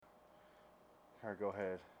All right, go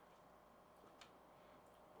ahead.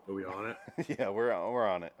 Are we on it? Yeah, we're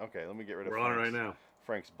on it. Okay, let me get rid of. We're on it right now.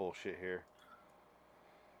 Frank's bullshit here.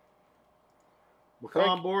 Well, come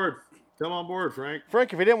on board. Come on board, Frank.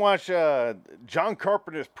 Frank, if you didn't watch John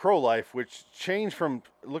Carpenter's Pro-Life, which changed from,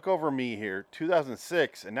 look over me here,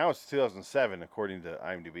 2006, and now it's 2007, according to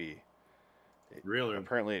IMDb. Really?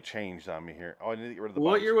 Apparently it changed on me here. Oh, I need to get rid of the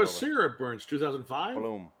What year was Cigarette Burns? 2005?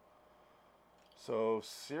 Boom. So,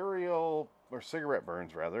 Cigarette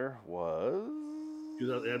Burns, rather, was... It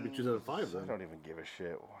had to be 2005, then. I don't even give a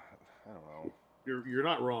shit. I don't know. You're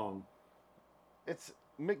not wrong. It's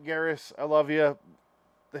Mick Garris. I love you.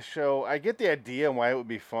 The show, I get the idea and why it would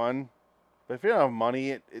be fun, but if you don't have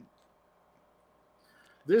money, it...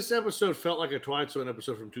 This episode felt like a Twilight Zone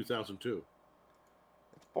episode from 2002.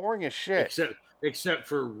 It's boring as shit. Except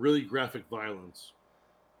for really graphic violence.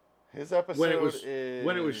 His episode when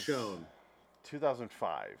it was shown.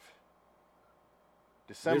 2005.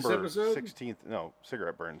 December 16th. No,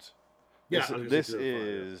 Cigarette Burns. Yeah, this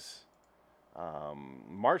is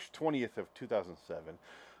March 20th of 2007.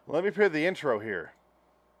 Let me play the intro here.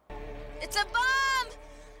 It's a bomb!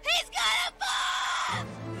 He's got a bomb!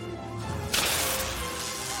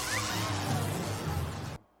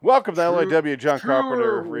 Welcome to LIW John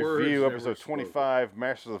Carpenter Review, episode 25,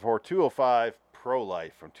 Masters of Horror 205,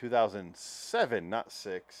 Pro-Life from 2007, not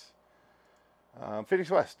 6.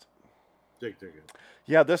 Phoenix West. Take it.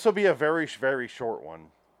 Yeah, this will be a very, very short one.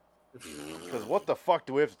 Because what the fuck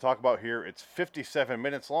do we have to talk about here? It's 57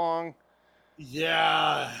 minutes long.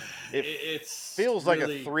 Yeah, it feels like a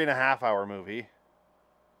 3.5 hour movie.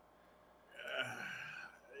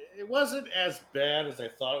 It wasn't as bad as I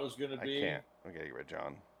thought it was going to be. I gotta get rid of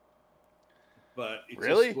John. But it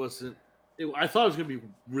really just wasn't. I thought it was going to be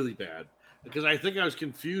really bad because I think I was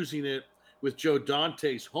confusing it with Joe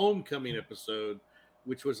Dante's Homecoming episode,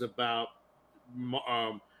 which was about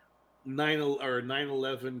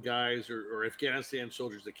 9/11 guys or Afghanistan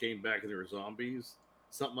soldiers that came back and they were zombies.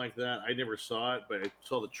 Something like that. I never saw it, but I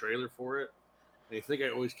saw the trailer for it. And I think I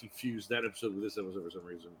always confused that episode with this episode for some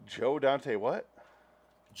reason. Joe Dante what?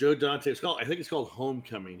 Joe Dante. I think it's called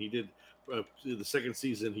Homecoming. He did the second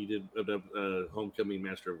season. He did Homecoming,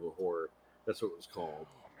 Master of Horror. That's what it was called.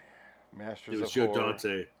 Oh, Masters it was of Joe Horror.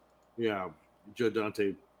 Dante. Yeah, Joe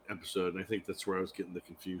Dante episode, and I think that's where I was getting the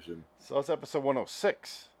confusion. So that's episode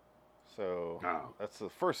 106. So that's the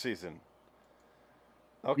first season.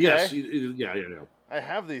 Okay. Yes. Yeah. I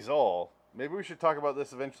have these all. Maybe we should talk about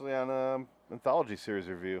this eventually on anthology series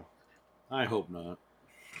review. I hope not.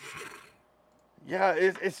 Yeah,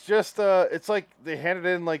 it's just it's like they handed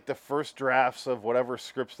in like the first drafts of whatever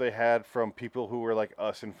scripts they had from people who were like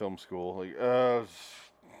us in film school. Like,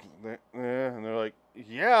 and they're like,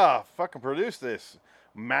 yeah, fucking produce this,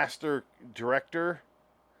 master director.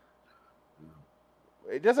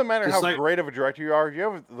 It doesn't matter how great of a director you are. If you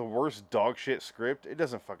have the worst dog shit script, it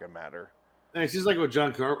doesn't fucking matter. And it's just like what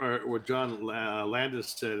John Landis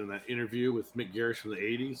said in that interview with Mick Garris from the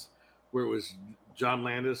 80s, where it was John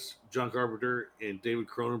Landis, John Carpenter, and David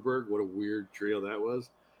Cronenberg. What a weird trio that was.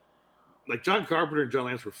 Like, John Carpenter and John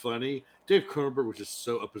Landis were funny. Dave Cronenberg was just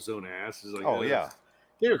so up his own ass. Like, oh, yeah.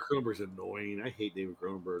 David Cronenberg's annoying. I hate David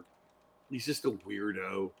Cronenberg. He's just a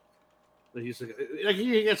weirdo. He's like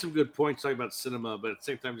he got some good points talking about cinema, but at the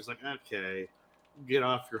same time, just like, okay, get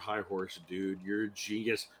off your high horse, dude. You're a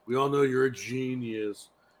genius. We all know you're a genius.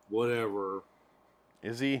 Whatever.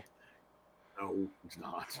 Is he? No, he's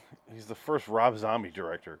not. He's the first Rob Zombie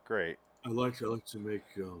director. Great. I like to make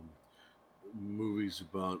movies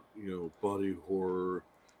about body horror,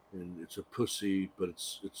 and it's a pussy, but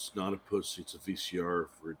it's not a pussy. It's a VCR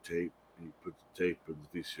for a tape, and you put the tape in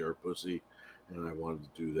the VCR pussy. And I wanted to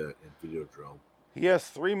do that in Videodrome. He has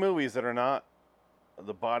 3 movies that are not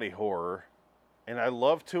the body horror, and I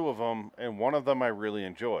love 2 of them, and one of them I really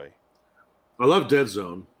enjoy. I love Dead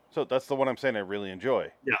Zone. So that's the one I'm saying I really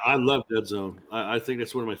enjoy. Yeah, I love Dead Zone. I think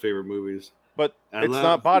that's one of my favorite movies. But it's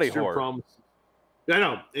not body horror. I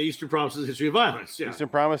know. Eastern Promises, History of Violence. Yeah. Eastern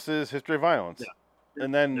Promises, History of Violence. Yeah.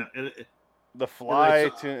 And then The Fly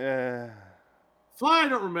Fly, I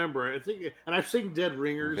don't remember. I think, and I've seen Dead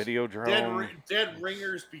Ringers. Videodrome. Dead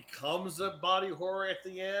Ringers becomes a body horror at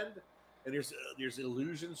the end, and there's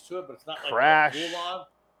illusions to it, but it's not like Crash. Full on.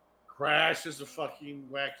 Crash is a fucking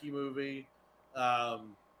wacky movie. What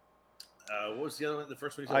was the other one? The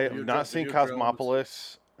first one. I have not seen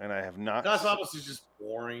Cosmopolis, and I have not. Cosmopolis is just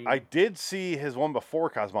boring. I did see his one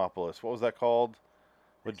before Cosmopolis. What was that called?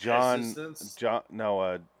 With John.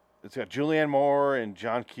 No. It's got Julianne Moore and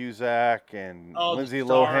John Cusack and Lindsay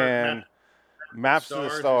Lohan. Maps to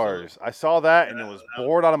the Stars. I saw that and it was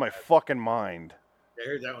bored out of my fucking mind. I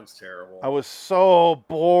heard that one's terrible. I was so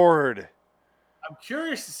bored. I'm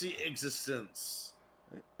curious to see Existence.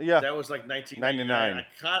 Yeah. That was like 1999.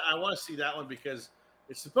 I want to see that one because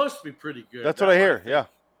it's supposed to be pretty good. That's what I hear. Yeah.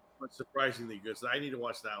 But surprisingly good. So I need to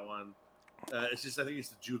watch that one. It's just I think it's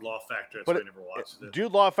the Jude Law factor. That's why I never watched it.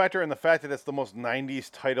 Jude Law factor and the fact that it's the most 90s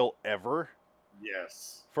title ever.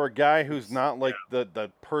 Yes. For a guy who's not like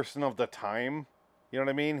the person of the time. You know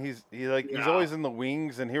what I mean? He's always in the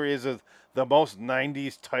wings, and here he is with the most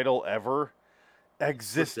 90s title ever.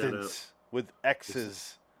 Existence with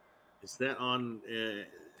X's. Is that on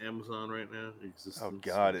Amazon right now? Existence. Oh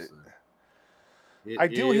God! I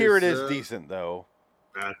do hear it is decent though.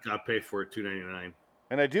 I'll pay for it, $2.99.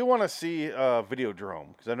 And I do want to see Videodrome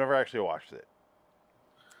because I've never actually watched it.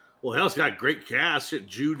 Well, hell, it's got great cast: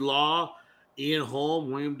 Jude Law, Ian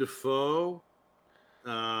Holm, William Dafoe,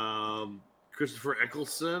 Christopher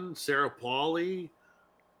Eccleston, Sarah Pauli.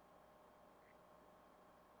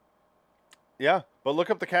 Yeah, but look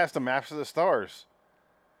up the cast of Maps of the Stars.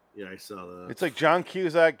 Yeah, I saw that. It's like John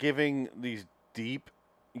Cusack giving these deep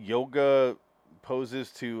yoga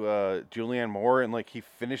poses to Julianne Moore, and like he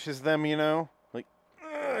finishes them, you know, like,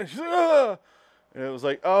 and it was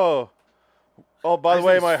like, oh, by the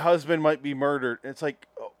way, my husband might be murdered. It's like,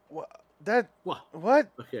 what?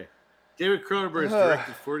 Okay, David Cronenberg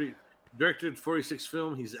has directed 46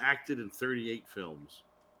 films. He's acted in 38 films.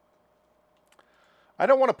 I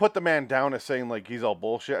don't want to put the man down as saying like he's all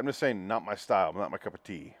bullshit. I'm just saying not my style, not my cup of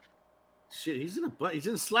tea. Shit, he's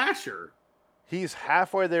in Slasher. He's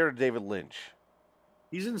halfway there to David Lynch.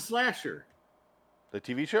 He's in Slasher. The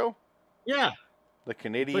TV show? Yeah. The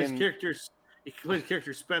Canadian. He plays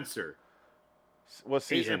character Spencer. What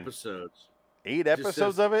season? 8 episodes. 8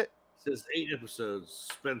 episodes of it? It says 8 episodes.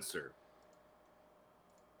 Spencer.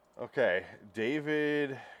 Okay,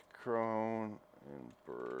 David Cronenberg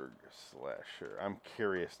Slasher. I'm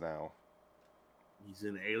curious now. He's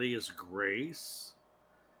in Alias Grace.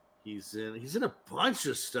 He's in a bunch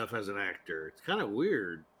of stuff as an actor. It's kind of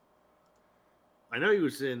weird. I know he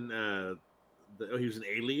was in he was in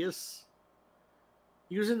Alias.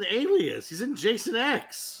 He was in Alias. He's in Jason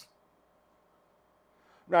X.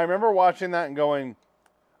 Now I remember watching that and going,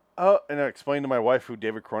 oh, and I explained to my wife who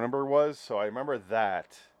David Cronenberg was, so I remember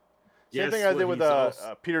that. Same thing I did with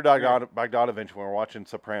Peter Bogdanovich when we were watching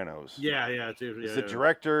Sopranos. Yeah. He's a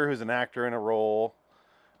director who's an actor in a role.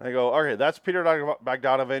 And I go, okay, that's Peter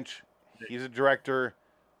Bogdanovich. He's a director.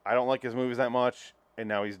 I don't like his movies that much, and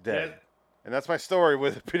now he's dead. And that's my story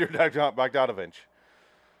with Peter Bogdanovich.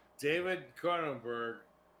 David Cronenberg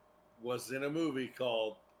was in a movie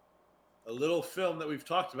called a little film that we've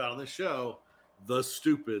talked about on the show, The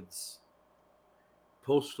Stupids.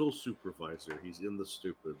 Postal Supervisor. He's in The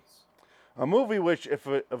Stupids. A movie which, if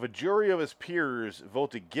a jury of his peers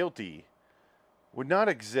voted guilty, would not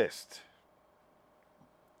exist.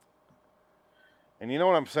 And you know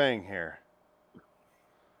what I'm saying here?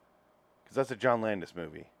 Because that's a John Landis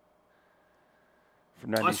movie.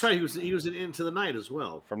 From that's right. He was in Into the Night as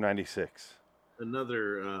well. From 96.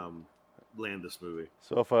 Another Landis movie.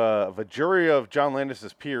 So if a jury of John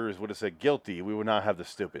Landis' peers would have said guilty, we would not have The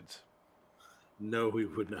Stupids. No, we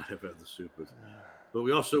would not have had The Stupids. But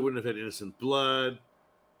we also wouldn't have had Innocent Blood.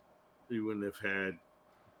 We wouldn't have had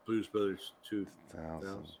Blues Brothers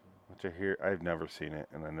 2000. Which I hear, I've never seen it,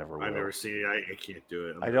 and I never will. I've never seen it. I can't do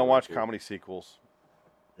it. I don't watch comedy sequels.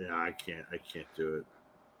 Yeah, I can't do it.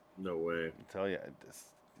 No way. I tell you,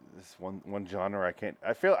 this one genre I can't.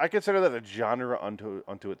 I consider that a genre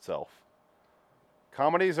unto itself.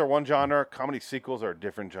 Comedies are one genre. Comedy sequels are a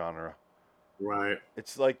different genre. Right.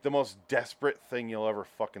 It's like the most desperate thing you'll ever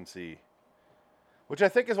fucking see. Which I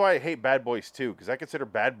think is why I hate Bad Boys 2, because I consider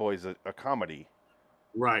Bad Boys a comedy.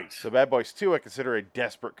 Right. So Bad Boys 2 I consider a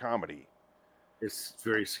desperate comedy. It's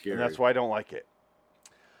very scary. And that's why I don't like it.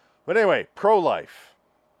 But anyway, Pro-Life.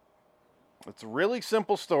 It's a really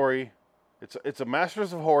simple story. It's a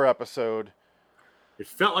Masters of Horror episode. It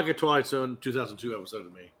felt like a Twilight Zone 2002 episode to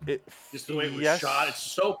me. Just the way it was shot. It's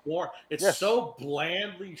so boring. It's so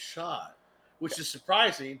blandly shot, which is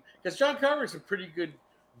surprising because John Carpenter's a pretty good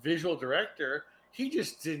visual director. He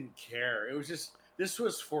just didn't care. It was just, this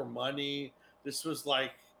was for money. This was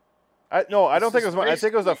like... I don't think it was money. I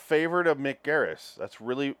think it was a favor to Mick Garris. That's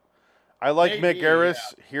really... I like Mick Garris.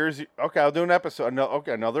 Yeah. Okay, I'll do an episode.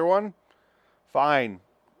 Another one? Fine.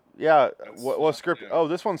 Yeah, what script? Oh,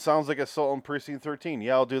 this one sounds like Assault on Precinct 13.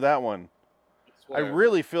 Yeah, I'll do that one. I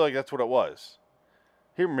really feel like that's what it was.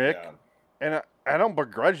 Here, Mick. Yeah. And I don't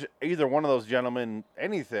begrudge either one of those gentlemen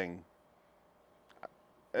anything.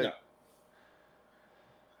 Yeah.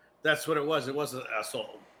 That's what it was. It wasn't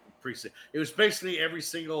Assault precinct. It was basically every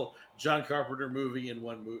single John Carpenter movie in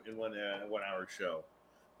one 1 hour show,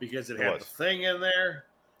 because it had the Thing in there,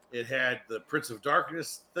 it had the Prince of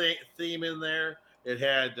Darkness theme in there, it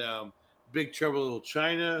had Big Trouble in Little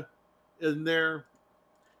China in there.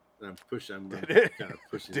 And I'm kind of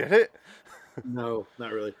pushing. Did it? No,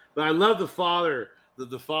 not really. But I love the father,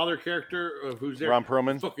 the father character of who's there. Ron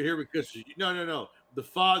Perlman. Fucking here because no.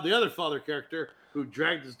 The other father character who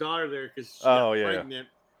dragged his daughter there because she got pregnant.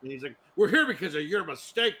 And he's like, "We're here because of your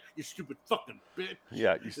mistake, you stupid fucking bitch."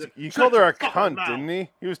 Yeah, you called her a cunt, didn't he?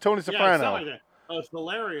 He was Tony Soprano. Yeah, like that. Oh, it's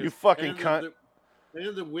hilarious. You fucking cunt. And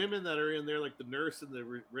then the women that are in there, like the nurse and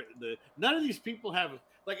the none of these people have,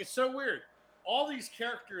 like, it's so weird. All these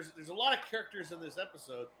characters, there's a lot of characters in this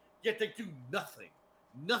episode, yet they do nothing.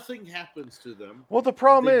 Nothing happens to them. Well, the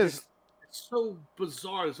problem is, it's so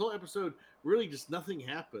bizarre. This whole episode, really just nothing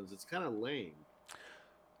happens. It's kind of lame.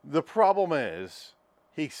 The problem is,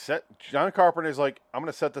 John Carpenter's like, I'm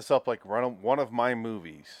going to set this up like one of my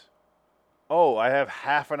movies. Oh, I have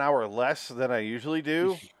half an hour less than I usually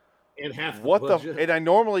do. And half the budget. And I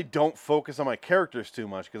normally don't focus on my characters too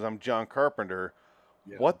much because I'm John Carpenter.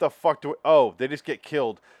 Yeah. What the fuck they just get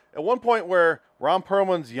killed. At one point where Ron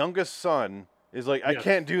Perlman's youngest son is like, I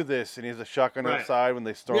can't do this, and he has a shotgun outside when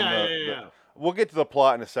they storm We'll get to the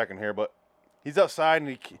plot in a second here, but he's outside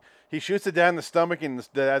and he shoots the dad in the stomach, and the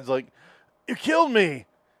dad's like, "You killed me!" And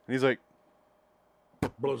he's like,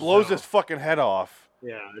 blows his fucking head off.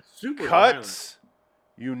 Yeah, it's super cuts. Violent.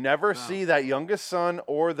 You never see that youngest son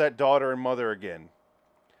or that daughter and mother again.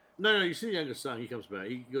 No, you see the youngest son. He comes back.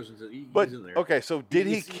 He goes into. He's in there. Okay, so did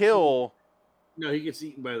he kill? No, he gets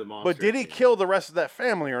eaten by the monster. But did he kill the rest of that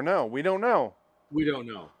family or no? We don't know. We don't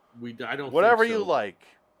know. I don't. Whatever think so. You like.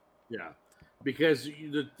 Yeah, because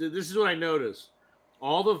this is what I noticed.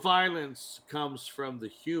 All the violence comes from the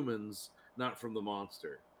humans, not from the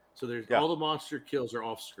monster. So all the monster kills are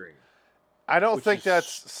off screen. I don't think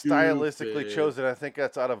that's stylistically chosen. I think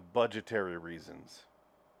that's out of budgetary reasons.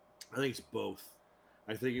 I think it's both.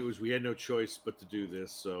 I think it was we had no choice but to do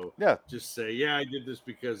this. So just say, I did this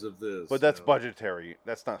because of this. But that's budgetary.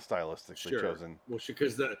 That's not stylistically chosen. Well,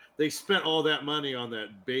 because they spent all that money on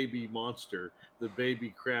that baby monster, the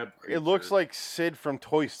baby crab creature. It looks like Sid from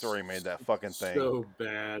Toy Story made that fucking thing. So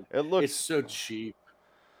bad. It's so cheap.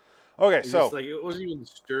 Okay, so it wasn't even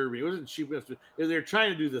disturbing. It wasn't cheap enough. They're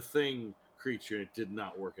trying to do the Thing creature, and it did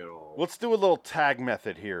not work at all. Let's do a little tag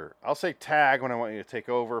method here. I'll say tag when I want you to take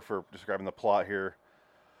over for describing the plot here.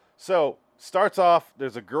 So, starts off,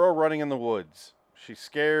 there's a girl running in the woods. She's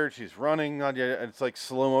scared, she's running, it's like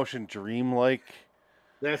slow motion dream-like.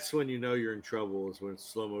 That's when you know you're in trouble, is when it's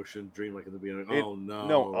slow motion dream-like in the beginning. Oh, no.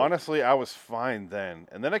 No, honestly, I was fine then.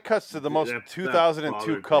 And then it cuts to the most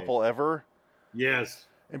 2002 couple ever. Yes.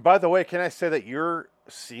 And by the way, can I say that your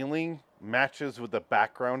ceiling matches with the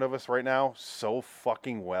background of us right now so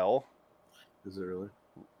fucking well? Is it really?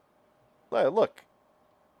 Look.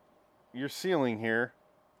 Your ceiling here.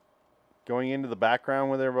 Going into the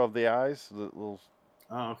background with there above the eyes. The little...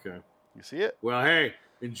 Oh, okay. You see it? Well, hey,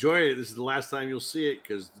 enjoy it. This is the last time you'll see it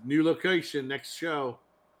because new location, next show.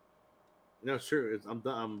 No, sure. I'm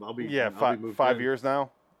done. I'll be. Yeah, I'll be 5 years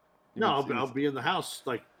now. I'll be in the house.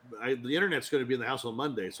 Like the internet's going to be in the house on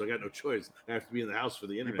Monday, so I got no choice. I have to be in the house for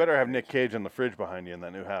the internet. You better have Nick Cage on the fridge behind you in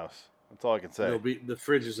that new house. That's all I can say. The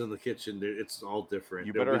fridge is in the kitchen. It's all different.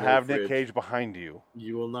 You better have Nick Cage behind you.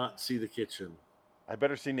 You will not see the kitchen. I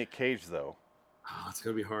better see Nick Cage, though. Oh, it's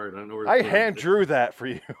going to be hard. I don't know where to I hand drew that for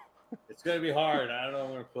you. It's going to be hard. I don't know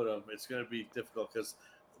where to put him. It's going to be difficult because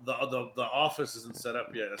the office isn't set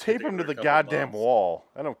up yet. Tape him to the goddamn wall.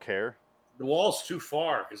 I don't care. The wall's too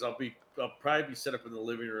far because I'll probably be set up in the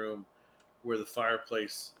living room where the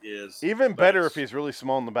fireplace is. Even better if he's really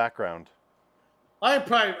small in the background.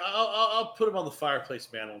 I'll put him on the fireplace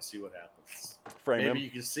mantle and see what happens. Frame him. Maybe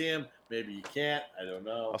you can see him. Maybe you can't. I don't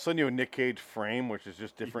know. I'll send you a Nick Cage frame, which is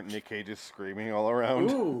just different Nick Cages screaming all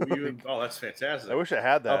around. Ooh, that's fantastic. I wish I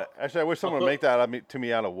had that. Actually, I wish someone would make that to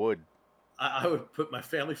me out of wood. I would put my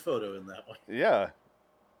family photo in that one. Yeah.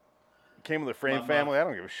 It came with the frame family. I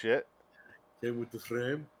don't give a shit. Came with the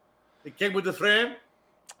frame. It came with the frame.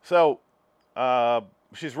 So,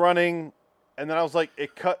 she's running. And then I was like,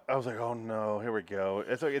 I was like, oh no, here we go.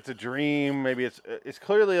 It's like it's a dream. Maybe it's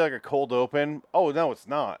clearly like a cold open. Oh no, it's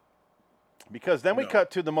not. Because then we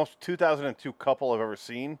cut to the most 2002 couple I've ever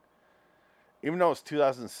seen. Even though it's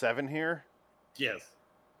 2007 here. Yes.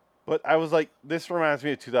 But I was like, this reminds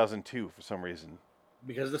me of 2002 for some reason.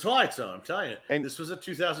 Because of the Twilight Zone, I'm telling you. And this was a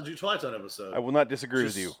 2002 Twilight Zone episode. I will not disagree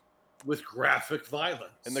with you. with graphic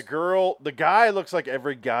violence. And the guy looks like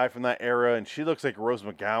every guy from that era, and she looks like Rose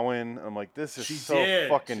McGowan. I'm like, this is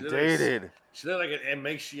fucking dated. She looked like an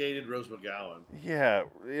emaciated Rose McGowan. Yeah,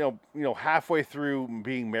 halfway through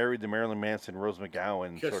being married to Marilyn Manson, Rose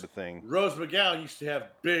McGowan sort of thing. Rose McGowan used to have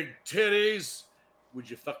big titties. Would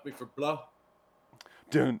you fuck me for blow?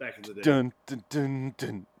 Back in the day. Dun, dun, dun,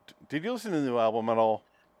 dun. Did you listen to the new album at all?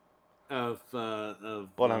 Of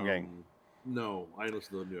Bloodhound Gang. No, I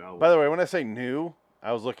listened to the new album. By the way, when I say new,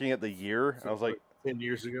 I was looking at the year. I was like, 10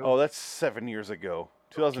 years ago. Oh, that's 7 years ago.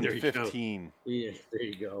 2015. Yeah, there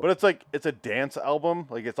you go. But it's a dance album.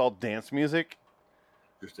 Like it's all dance music.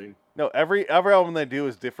 Interesting. No, every album they do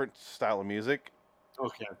is different style of music.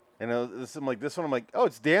 Okay. And this one, I'm like, oh,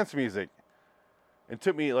 it's dance music. It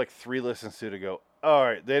took me like 3 listens to go, all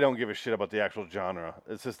right, they don't give a shit about the actual genre.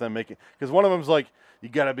 It's just them making, because one of them's like, you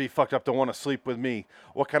gotta be fucked up to want to sleep with me.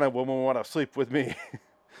 What kind of woman want to sleep with me?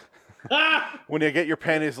 When you get your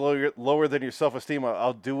panties lower than your self-esteem,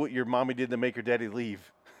 I'll do what your mommy did to make your daddy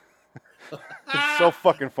leave. It's so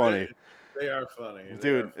fucking funny. They are funny.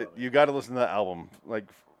 Dude, you got to listen to that album, like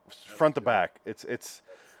front to back. It's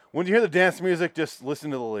when you hear the dance music, just listen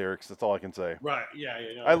to the lyrics. That's all I can say. Right? Yeah.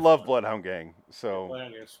 No, I love Bloodhound Gang. So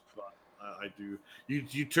Bloodhound Gang's fun. I do.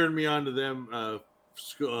 You turned me on to them. In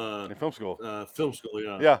film school. Film school.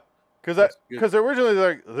 Yeah. Yeah, because originally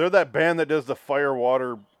they're that band that does the fire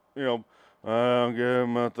water. I'll give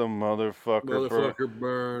him at the motherfucker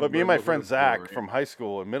burn. But me and my friend Zach from high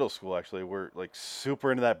school and middle school actually were like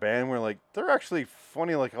super into that band. We're like, they're actually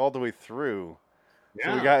funny like all the way through. Yeah.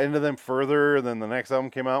 So we got into them further, and then the next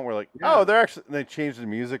album came out, and we're like, oh, they changed the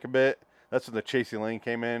music a bit. That's when the Chasey Lane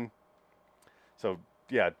came in. So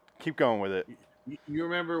yeah, keep going with it. You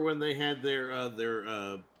remember when they had their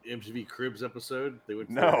MTV Cribs episode? They went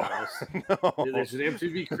to their house. No. There's an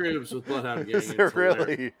MTV Cribs with Bloodhound Gang. Is there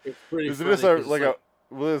really? It's pretty Is funny. Is this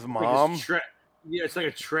with his mom? It's like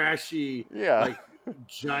a trashy, like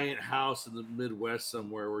giant house in the Midwest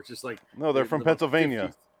somewhere where it's just like... No, they're from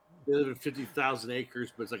Pennsylvania. They live in 50,000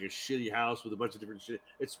 acres, but it's like a shitty house with a bunch of different shit.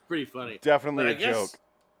 It's pretty funny. Definitely a joke.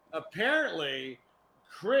 Apparently,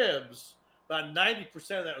 Cribs... About 90%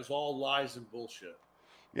 of that was all lies and bullshit.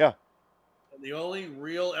 Yeah. And the only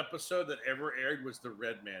real episode that ever aired was the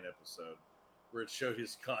Red Man episode, where it showed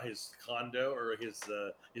his condo or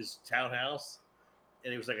his townhouse,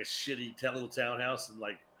 and it was like a shitty little townhouse, and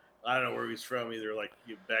like I don't know where he's from, either like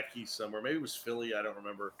back east somewhere, maybe it was Philly, I don't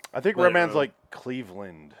remember. I think Red Man's like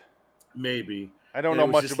Cleveland. Maybe. I don't know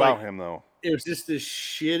much about him though. It was just this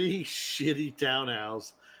shitty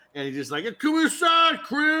townhouse, and he's just like, "Come inside,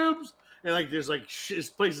 Cribs." And like, there's like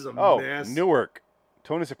this place is a mess. Newark,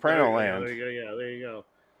 Tony Soprano land. There you go.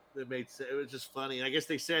 It was just funny. And I guess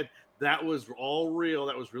they said that was all real.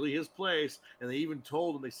 That was really his place. And they even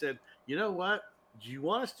told him. They said, "You know what? Do you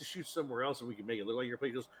want us to shoot somewhere else and we can make it look like your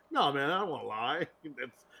place?" He goes, "No, man, I don't want to lie."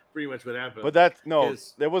 That's pretty much what happened. But that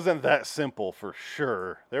wasn't that simple for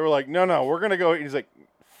sure. They were like, "No, we're gonna go." And he's like,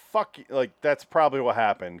 "Fuck," like that's probably what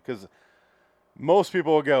happened because most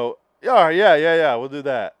people will go, "Yeah, we'll do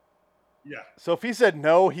that." Yeah. So if he said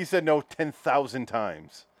no 10,000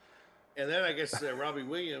 times. And then I guess Robbie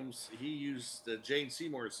Williams, he used Jane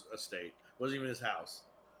Seymour's estate. It wasn't even his house.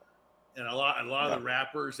 And a lot of the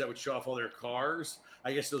rappers that would show off all their cars,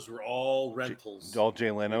 I guess those were all rentals. All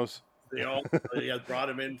Jay Leno's. They had brought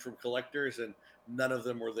them in from collectors, and none of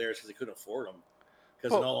them were theirs because they couldn't afford them.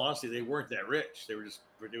 Because in all honesty, they weren't that rich. It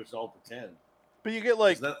was all pretend. But you get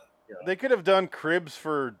they could have done Cribs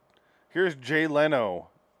for, here's Jay Leno.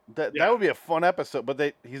 That would be a fun episode,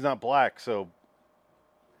 but he's not black, so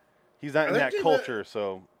he's not in that culture.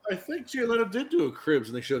 So I think Jay Leno did do a Cribs,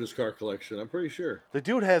 and they showed his car collection. I'm pretty sure the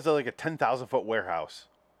dude has like a 10,000-foot warehouse.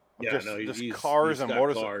 Just cars and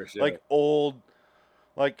motorcycles, like old.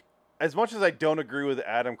 Like as much as I don't agree with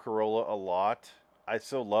Adam Carolla a lot, I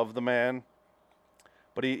still love the man.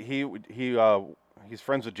 But he's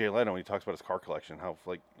friends with Jay Leno, and he talks about his car collection. How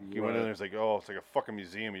like he went in there, he's like, oh, it's like a fucking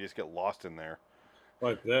museum. You just get lost in there.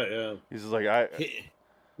 Like that, yeah. He's just like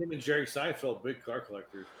him and Jerry Seinfeld, big car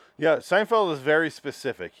collectors. Yeah, Seinfeld is very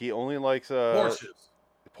specific. He only likes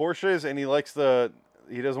Porsches, and he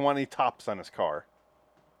doesn't want any tops on his car.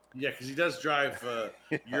 Yeah, because he does drive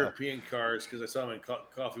European cars. Because I saw him in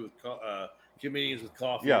coffee with comedians with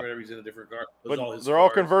coffee or whatever. He's in a different car. They're all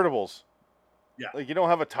convertibles. Yeah, like you don't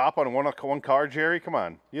have a top on one car, Jerry. Come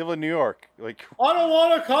on, you live in New York. Like I don't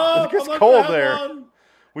want a car. It gets cold there. One.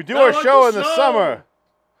 We do our show in the summer.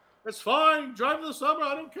 That's fine. Drive in the summer.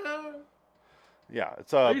 I don't care. Yeah,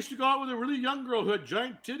 it's I used to go out with a really young girl who had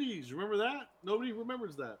giant titties. Remember that? Nobody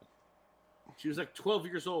remembers that. She was like 12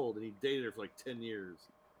 years old, and he dated her for like 10 years.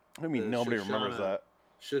 I mean, nobody remembers that.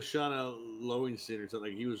 Shoshana Lowenstein or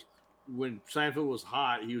something. He was when Seinfeld was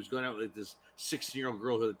hot. He was going out with this 16-year-old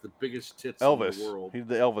girl who had the biggest tits in the world. He did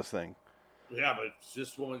the Elvis thing. Yeah, but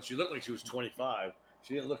this woman, she looked like she was 25.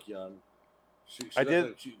 She didn't look young.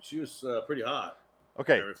 She was pretty hot.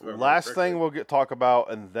 Okay, last thing we'll talk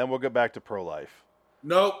about, and then we'll get back to pro-life.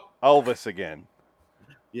 Nope. Elvis again.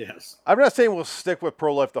 Yes. I'm not saying we'll stick with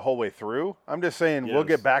pro-life the whole way through. I'm just saying we'll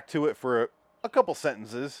get back to it for a couple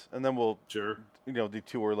sentences, and then we'll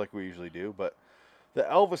detour like we usually do. But the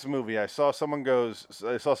Elvis movie, I saw some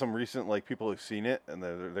recent people who've seen it, and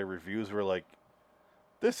their reviews were like,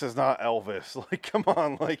 "This is not Elvis." Like, come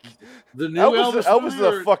on, like the new Elvis is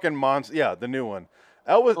a fucking monster. Yeah, the new one.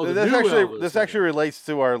 Elvis. This actually relates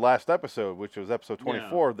to our last episode, which was episode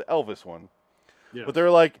 24, the Elvis one. Yeah. But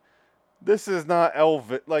they're like, this is not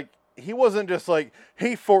Elvis. Like, he wasn't just like,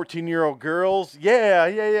 hey, 14-year-old girls,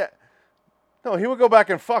 yeah. No, he would go back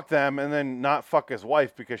and fuck them and then not fuck his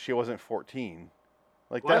wife because she wasn't 14.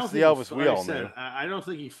 Like, that's the Elvis we all knew. I don't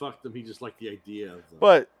think he fucked them. He just liked the idea of them.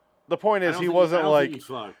 But the point is, he wasn't like,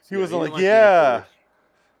 yeah.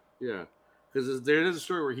 Yeah. Because there's a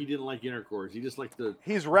story where he didn't like intercourse. He just liked the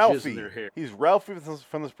He's Ralphie. In their hair. He's Ralphie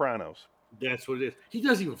from The Sopranos. That's what it is. He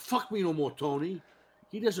doesn't even fuck me no more, Tony.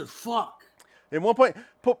 He doesn't fuck. At one point,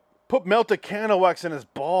 put melted candle wax in his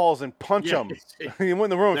balls and punch him. He went in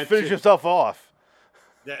the room and finished himself off.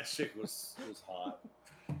 That chick was hot.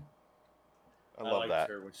 I love that.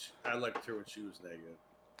 I liked her when she was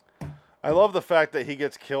naked. I love the fact that he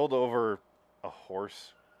gets killed over a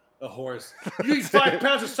horse. A horse. You eat 5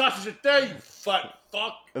 pounds of sausage a day, you fuck.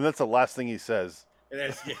 And that's the last thing he says.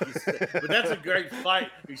 And but that's a great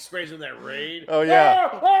fight. He sprays in that raid. Oh,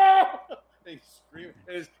 yeah. And he's screaming.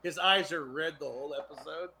 And his eyes are red the whole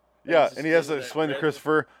episode. Yeah, and he has to explain to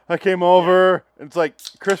Christopher, I came over. And it's like,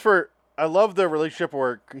 Christopher, I love the relationship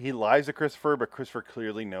where he lies to Christopher, but Christopher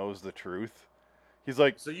clearly knows the truth. He's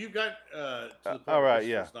like... So you got to the point all right,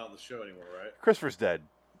 Christopher's not on the show anymore, right? Christopher's dead.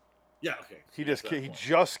 Yeah, okay. So he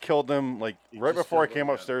just killed him right before I came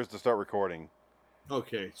upstairs to start recording.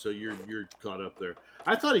 Okay, so you're caught up there.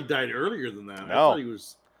 I thought he died earlier than that. No. I thought he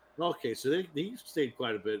was okay. So he stayed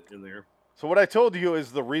quite a bit in there. So what I told you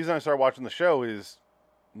is the reason I started watching the show is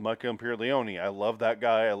Michael Imperileone. I love that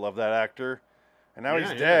guy. I love that actor. And now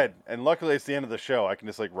he's dead. And luckily it's the end of the show. I can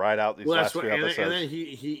just ride out these last few episodes. And then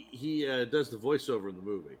he does the voiceover in the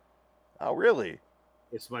movie. Oh, really?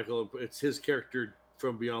 It's Michael. It's his character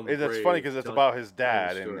from Beyond the Grave. It's funny because it's about his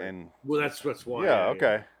dad and well, that's why. Yeah,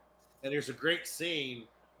 okay. And there's a great scene.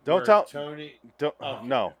 Don't tell Tony. Don't.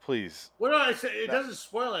 No, please. What do I say? It doesn't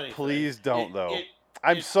spoil anything. Please don't, though.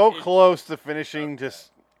 I'm so close to finishing. Just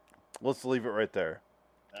let's leave it right there.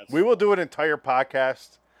 We will do an entire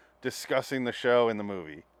podcast discussing the show and the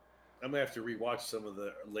movie. I'm gonna have to rewatch some of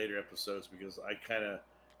the later episodes because I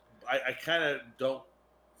kind of don't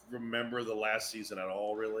remember the last season at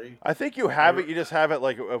all, really. I think you have it. You just have it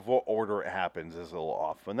of what order it happens is a little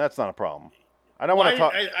off, and that's not a problem. I don't want to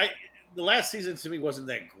talk. The last season to me wasn't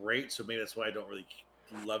that great, so maybe that's why I don't really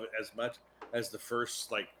love it as much as the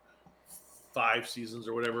first 5 seasons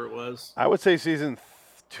or whatever it was. I would say season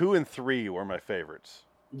 2 and 3 were my favorites.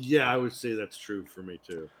 Yeah, I would say that's true for me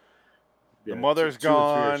too. Yeah, the mother's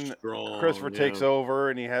gone. Christopher takes over,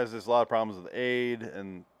 and he has a lot of problems with aid,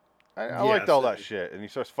 and I liked all that shit. And he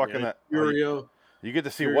starts fucking that. Furio. You get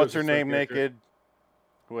to see what's her name naked,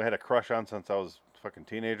 who I had a crush on since I was a fucking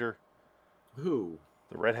teenager. Who?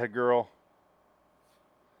 The redhead girl.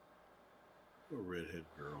 A redhead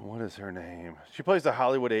girl. What is her name? She plays the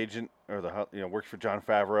Hollywood agent, or works for Jon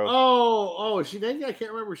Favreau. Oh, is she naked? I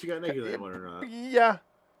can't remember if she got naked in that one or not. Yeah,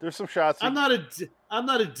 there's some shots. I'm not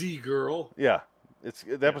a D girl. Yeah,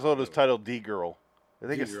 the episode is titled D Girl. I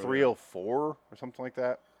think it's 304 or something like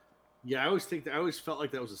that. Yeah, I always felt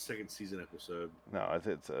like that was a second season episode. No,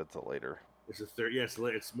 it's a later. It's a third. Yeah, it's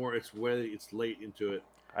late. It's late into it.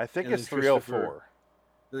 I think it's 304.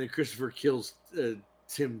 And then Christopher kills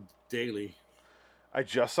Tim Daly. I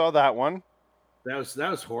just saw that one. That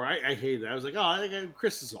was horrible. I hated that. I was like, oh,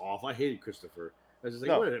 Chris is off. I hated Christopher. I was just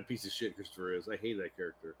like, what a piece of shit Christopher is. I hate that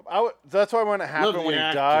character. That's why when it happened, when he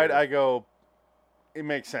died, I go, it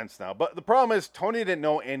makes sense now. But the problem is, Tony didn't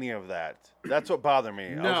know any of that. That's what bothered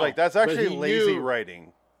me. I was like, that's actually lazy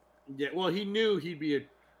writing. Yeah, well, he knew he'd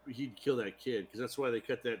kill that kid because that's why they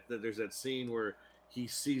cut that. There's that scene where he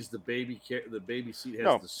sees the baby seat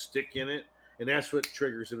has the stick in it, and that's what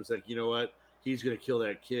triggers him. It's like, you know what? He's going to kill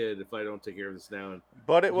that kid if I don't take care of this now.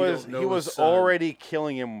 But he was already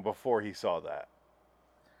killing him before he saw that.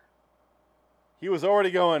 He was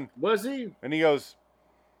already going. Was he? And he goes,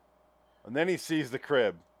 and then he sees the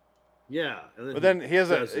crib. Yeah, but then he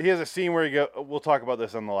has a scene where he go. We'll talk about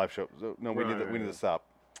this on the live show. No, we need to stop.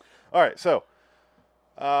 All right, so,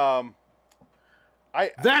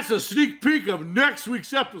 that's a sneak peek of next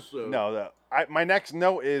week's episode. No, my next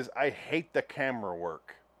note is I hate the camera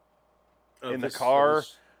work in the car.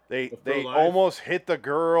 They almost hit the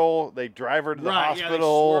girl. They drive her to the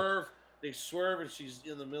hospital. Yeah, they swerve, and she's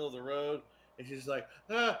in the middle of the road, and she's like,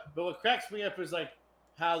 But what cracks me up is like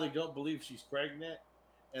how they don't believe she's pregnant,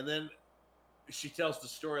 and then she tells the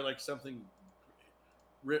story like something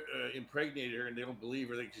impregnated her, and they don't believe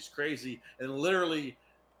her. They think she's crazy, and literally,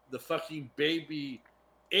 the fucking baby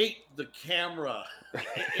ate the camera.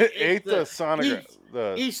 ate the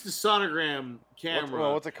sonogram. Eats the sonogram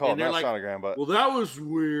camera. What's it called? Not like, sonogram, but well, that was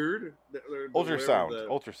weird. Ultrasound.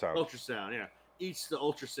 Ultrasound. Yeah, eats the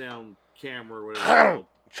ultrasound camera or whatever.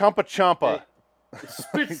 Chompa. It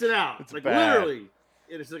spits it out. It's like bad. Literally.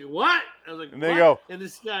 And it's like, what? I was like, and they go. And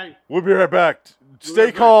this guy. We'll be right back.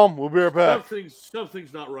 Stay calm. We'll be right back.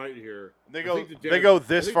 Something's not right here. They go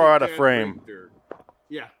this far out of frame.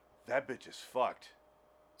 Yeah. That bitch is fucked.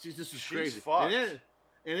 She's crazy. Fucked. And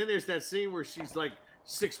then there's that scene where she's like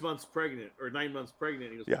 6 months pregnant or 9 months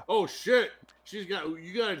pregnant. He goes, yeah. Oh shit! You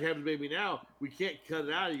gotta have the baby now. We can't cut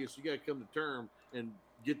it out of you, so you gotta come to term and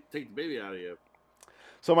take the baby out of you.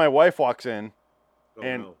 So my wife walks in,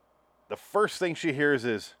 the first thing she hears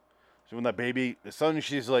is when that baby, the son,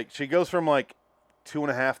 she goes from like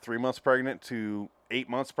 2.5, 3 months pregnant to 8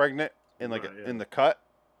 months pregnant in in the cut.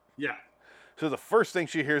 Yeah. So the first thing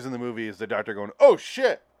she hears in the movie is the doctor going, "Oh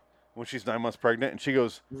shit," when she's 9 months pregnant, and she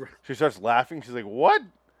starts laughing. She's like, "What?"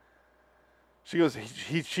 She goes,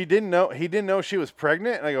 "He didn't know she was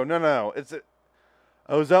pregnant." And I go, "No.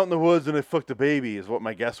 I was out in the woods and I fucked a baby," is what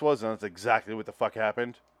my guess was, and that's exactly what the fuck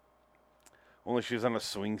happened. Only she was on a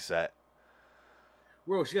swing set.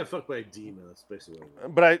 Bro, she got fucked by a demon. That's basically what it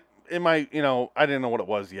was. But I didn't know what it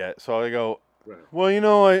was yet, so I go. Right. Well,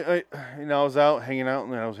 I was out hanging out,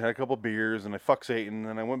 and then I had a couple beers, and I fucked Satan, and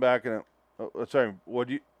then I went back and let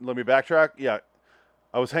me backtrack? Yeah,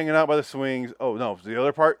 I was hanging out by the swings. Oh no, the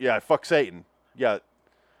other part? Yeah, I fucked Satan. Yeah,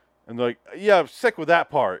 and they're like, yeah, I'm sick with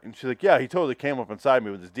that part, and she's like, yeah, he totally came up inside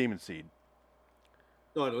me with his demon seed.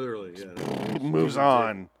 Oh, literally, yeah. Moves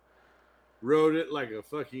on. Rode it like a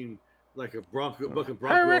Bronco.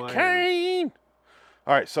 Hurricane.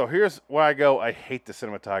 All right, so here's where I go. I hate the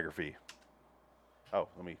cinematography. Oh,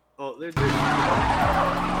 let me. Oh, that's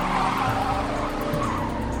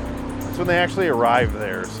when they actually arrive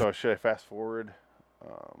there. So should I fast forward?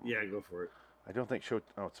 Yeah, go for it. I don't think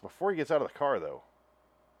it's before he gets out of the car though.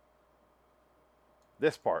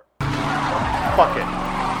 This part. Fuck it.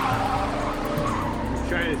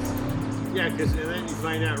 Because and then you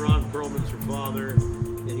find out Ron Perlman's her father,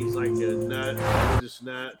 and he's like a nut, religious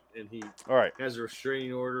nut, and he has a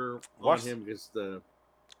restraining order on him because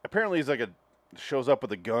apparently he's like shows up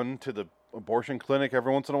with a gun to the abortion clinic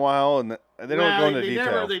every once in a while, and they don't go into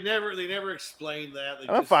detail. They never explain that.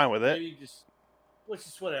 I'm fine with it. Which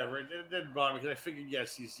is whatever. It didn't bother me because I figured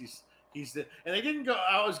yes, he's the. And they didn't go.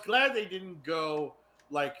 I was glad they didn't go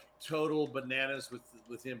like total bananas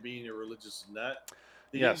with him being a religious nut.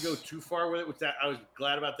 They didn't go too far with it. With that, I was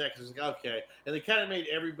glad about that because like okay, and they kind of made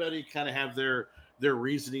everybody kind of have their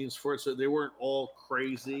reasonings for it, so they weren't all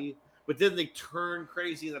crazy. But then they turned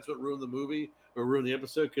crazy, and that's what ruined the movie or ruined the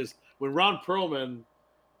episode. Because when Ron Perlman,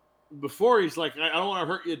 before he's like, I don't want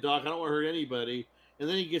to hurt you, Doc. I don't want to hurt anybody. And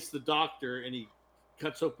then he gets the doctor and he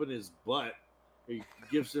cuts open his butt. He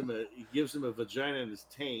gives him a vagina in his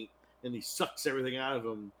taint, and he sucks everything out of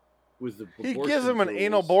him with the. He gives him an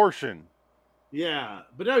anal abortion. Yeah,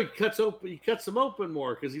 but now he cuts him open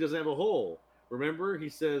more because he doesn't have a hole. Remember, he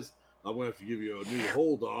says, "I'm gonna have to give you a new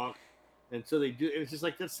hole, Doc." And so they do, and it's just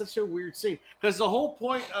like that's such a weird scene because the whole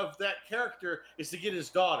point of that character is to get his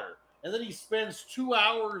daughter, and then he spends 2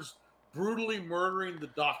 hours brutally murdering the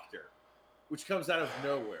doctor, which comes out of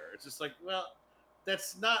nowhere. It's just like, well,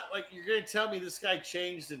 that's not like you're going to tell me this guy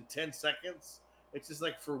changed in 10 seconds. It's just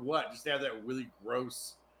like for what? Just to have that really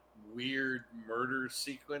gross, weird murder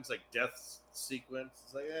sequence, like death sequence.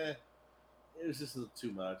 It's like, it was just a little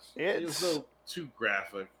too much. It was a little too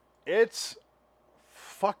graphic. It's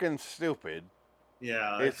fucking stupid.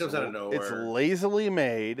 Yeah, it comes out of nowhere. It's lazily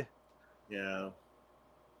made. Yeah.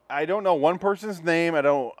 I don't know one person's name.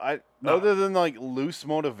 Other than like loose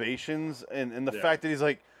motivations and the fact that he's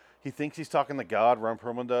like he thinks he's talking to God, Ron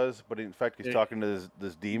Perlman does, but in fact he's talking to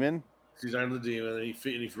this demon. He's talking to the demon, and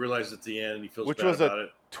he realizes at the end, and he feels bad about it. Which was a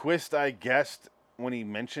twist, I guessed, when he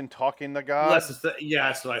mentioned talking to God. That's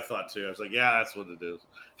what I thought too. I was like, yeah, that's what it is,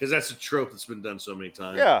 because that's a trope that's been done so many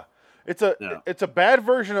times. Yeah. It's a bad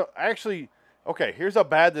version of actually. Okay, here's how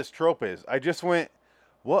bad this trope is. I just went,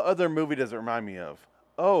 what other movie does it remind me of?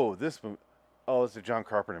 Oh, this movie. Oh, it's a John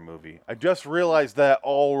Carpenter movie. I just realized that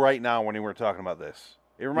all right now when we were talking about this.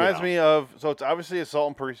 It reminds me of, so it's obviously Assault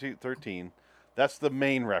on Precinct 13. That's the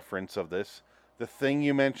main reference of this. The Thing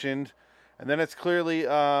you mentioned. And then it's clearly,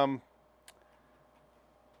 what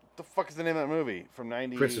the fuck is the name of that movie from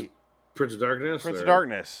 90? Prince of Darkness? Prince of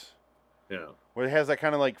Darkness. Yeah. Where it has that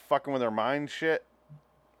kind of like fucking with their mind shit.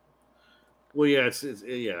 Well, yeah, it's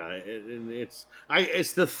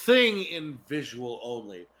the Thing in visual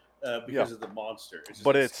only because of the monster. It's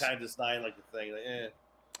just, it's kind of designed like the Thing. Like,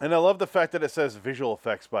 And I love the fact that it says visual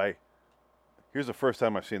effects by, here's the first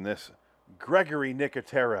time I've seen this, Gregory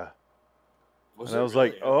Nicotera. And I was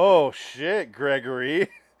really? Like, oh shit, Gregory.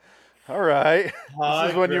 All right. Hi,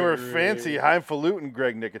 this is when Gregory. You were fancy, highfalutin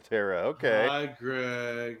Greg Nicotera. Okay. Hi,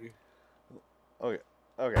 Greg.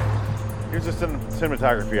 Okay. Here's the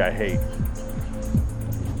cinematography I hate.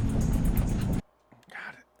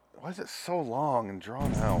 God, why is it so long and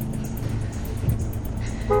drawn out?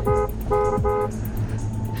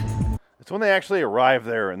 It's when they actually arrive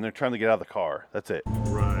there and they're trying to get out of the car. That's it.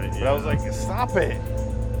 Right. But I was like, stop it.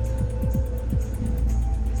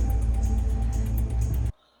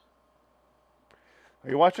 Are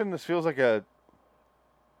you watching? This feels like the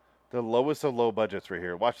lowest of low budgets right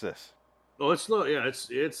here. Watch this. Oh, it's low. Yeah,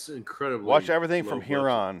 it's incredible. Watch everything from here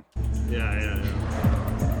on. Yeah.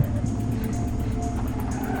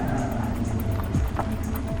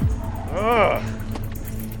 Ugh.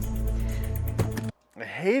 I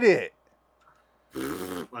hate it.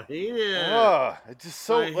 I hate it. Ugh. It's just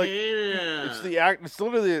so I hate it. It's the act. It's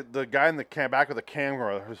literally the guy in the back of the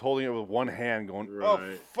camera who's holding it with one hand, going, "Oh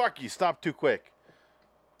fuck you! Stop too quick."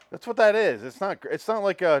 That's what that is. It's not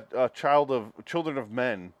like a Children of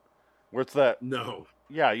Men, where it's that. No.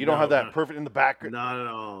 Yeah, you don't have that perfect in the back. Not at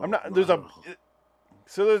all. I'm not. There's a.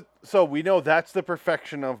 So we know that's the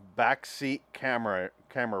perfection of backseat camera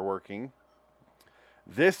working.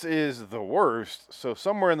 This is the worst. So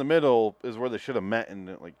somewhere in the middle is where they should have met,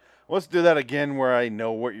 and like, let's do that again, where I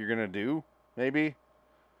know what you're gonna do, maybe.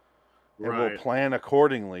 And we'll plan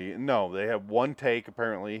accordingly. No, they have one take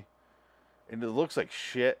apparently. And it looks like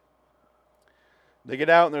shit. They get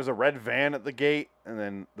out and there's a red van at the gate, and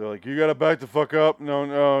then they're like, "You gotta back the fuck up."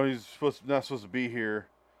 No, he's not supposed to be here.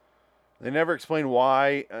 They never explain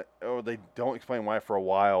why, or they don't explain why for a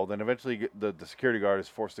while. Then eventually the security guard is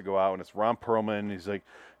forced to go out, and it's Ron Perlman. He's like,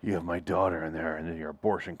 "You have my daughter in there, and then your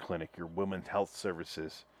abortion clinic, your women's health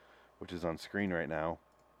services," which is on screen right now.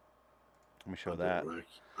 Let me show that.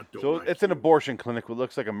 It's an abortion clinic with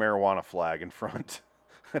looks like a marijuana flag in front.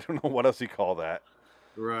 I don't know what else you call that.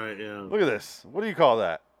 Right, yeah. Look at this. What do you call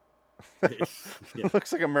that? Yeah. It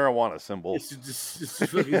looks like a marijuana symbol. It's just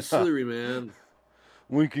fucking silly, man.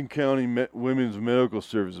 Lincoln County Women's Medical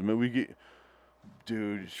Services. Man, we get...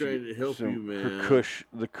 Dude. Trying to help you, man.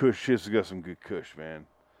 The Kush has got some good Kush, man.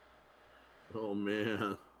 Oh,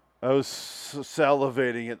 man. I was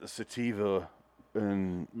salivating at the sativa.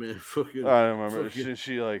 And man, fucking, I don't remember.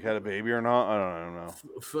 She like had a baby or not? I don't know.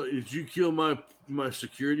 Did you kill my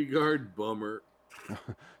security guard? Bummer.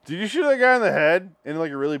 Did you shoot that guy in the head in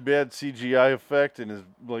like a really bad CGI effect and his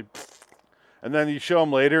like, and then you show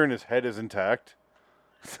him later and his head is intact?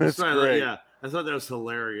 That's great. Yeah, I thought that was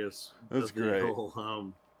hilarious. That's great. Whole,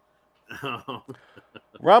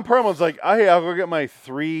 Ron Perlman's like, "Hey, I'll go get my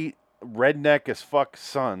 3 redneck as fuck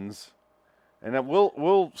sons. And then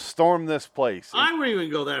we'll storm this place." I wouldn't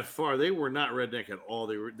even go that far. They were not redneck at all.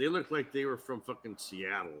 They looked like they were from fucking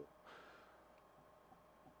Seattle.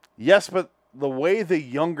 Yes, but the way the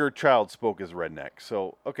younger child spoke is redneck.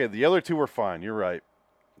 So okay, the other 2 were fine. You're right.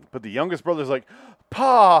 But the youngest brother's like,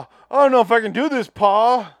 "Pa, I don't know if I can do this,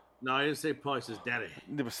 Pa." No, I didn't say Pa. He says Daddy.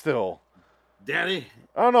 But still, Daddy.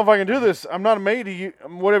 I don't know if I can do this. I'm not made of you.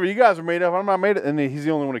 Whatever you guys are made of, I'm not made of. And he's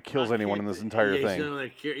the only one who kills anyone in this entire thing.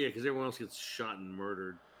 Yeah, because everyone else gets shot and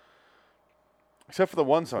murdered. Except for the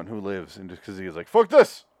one son who lives, and just because he was like, "Fuck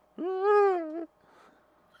this."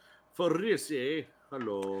 For this, eh?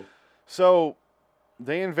 Hello. So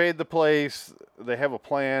they invade the place. They have a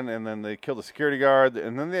plan, and then they kill the security guard,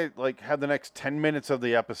 and then they like have the next 10 minutes of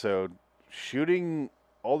the episode shooting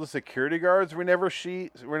all the security guards we never see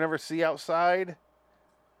outside.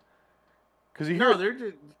 Because you hear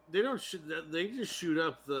they don't shoot. They just shoot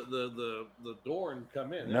up the door and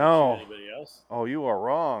come in. They no. don't shoot anybody else. Oh, you are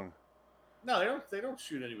wrong. No, they don't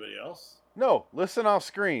shoot anybody else. No, listen off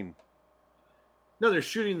screen. No, they're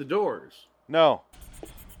shooting the doors. No.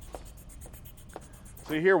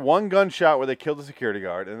 So you hear one gunshot where they kill the security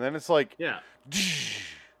guard, and then it's like, yeah.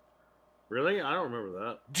 Really? I don't remember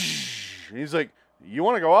that. And he's like, You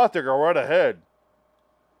want to go out there, go right ahead.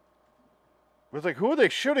 It's like, who are they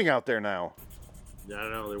shooting out there now? Yeah, I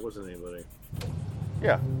don't know. There wasn't anybody.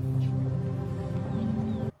 Yeah.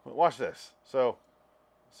 Watch this. So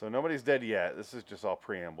nobody's dead yet. This is just all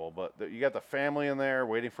preamble. But you got the family in there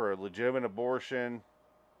waiting for a legitimate abortion.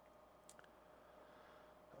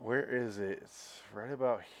 Where is it? It's right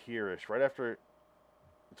about here-ish. Right after...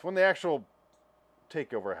 It's when the actual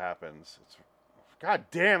takeover happens. God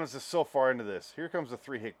damn, this is so far into this. Here comes the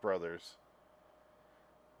three Hick brothers.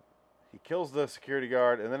 He kills the security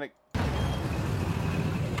guard, and then it...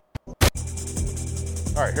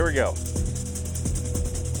 Alright, here we go.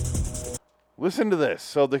 Listen to this.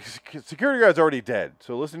 So the security guard's already dead.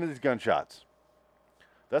 So listen to these gunshots.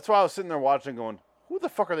 That's why I was sitting there watching going, who the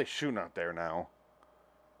fuck are they shooting out there now?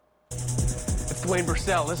 It's Dwayne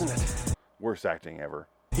Burcell, isn't it? Worst acting ever.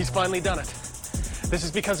 He's finally done it. This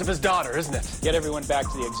is because of his daughter, isn't it? Get everyone back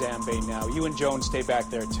to the exam bay now. You and Joan stay back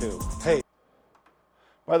there, too. Hey.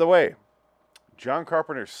 By the way, John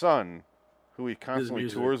Carpenter's son, who he constantly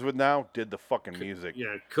tours with now, did the fucking music.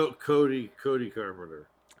 Yeah, Cody Carpenter.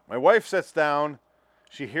 My wife sits down.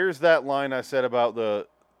 She hears that line I said about the,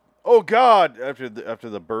 oh God, after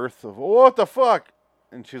the birth of, what the fuck?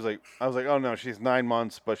 And she's like, I was like, oh no, she's 9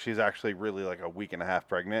 months, but she's actually really like a week and a half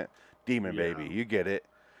pregnant. Demon baby, you get it.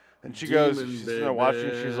 And she goes, she's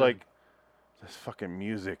watching, she's like, this fucking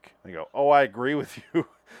music. I go, oh, I agree with you.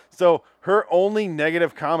 So her only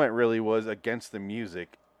negative comment really was against the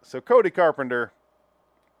music. So Cody Carpenter,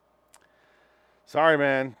 sorry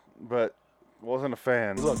man, but wasn't a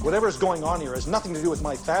fan. Look, whatever's going on here has nothing to do with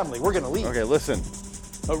my family. We're going to leave. Okay, listen.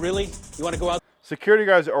 Oh, really? You want to go out Security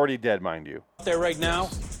guard's already dead, mind you. there right now?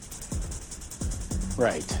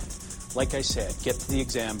 Right. Like I said, get to the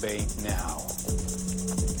exam bay now.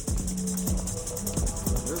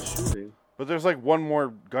 They're shooting. But there's like one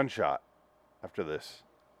more gunshot after this.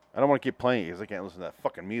 I don't want to keep playing it because I can't listen to that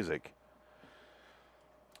fucking music.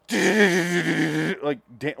 Like,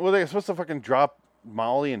 were they supposed to fucking drop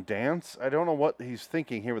Molly and dance? I don't know what he's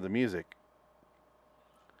thinking here with the music.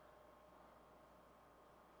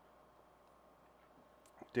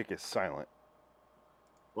 Dick is silent.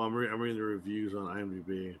 Well, I'm reading the reviews on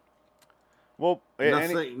IMDb. Well,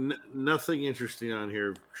 nothing interesting on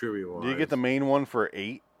here trivia-wise. Do you get the main one for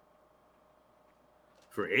 8?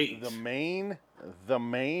 For 8? The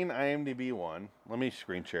main IMDb one. Let me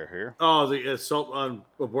screen share here. Oh, the assault on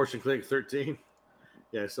abortion clinic 13.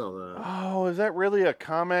 Yeah, I saw that. Oh, is that really a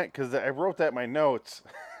comment? Because I wrote that in my notes.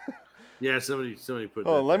 Yeah, somebody put.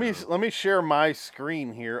 Oh, that let me share my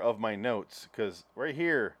screen here of my notes because right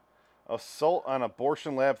here, assault on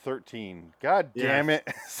abortion lab 13. God damn it!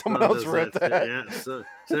 Someone else wrote that. Yeah, so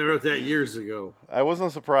I wrote that years ago. I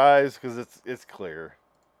wasn't surprised because it's clear.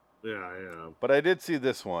 Yeah. But I did see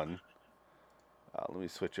this one. Let me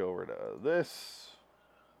switch over to this.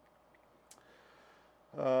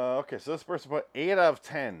 Okay, so this person put 8 out of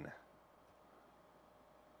 10.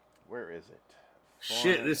 Where is it?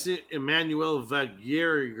 Shit, this is Emmanuelle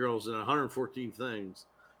Vagieri girls in 114 things.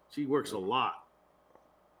 She works a lot.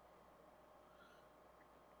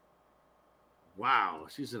 Wow,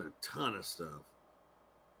 she's in a ton of stuff.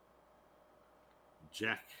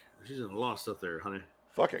 Jack, she's in a lot of stuff there, honey.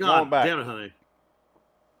 Fuck it, God going back. damn it, honey.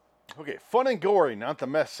 Okay, fun and gory, not the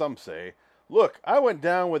mess some say. Look, I went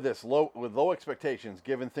down with low expectations,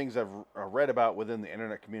 given things I've read about within the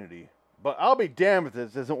internet community. But I'll be damned if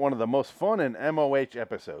this isn't one of the most fun and MOH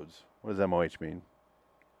episodes. What does MOH mean?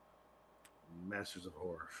 Masters of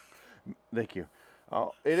Horror. Thank you.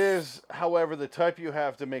 It is, however, the type you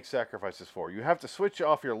have to make sacrifices for. You have to switch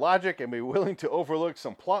off your logic and be willing to overlook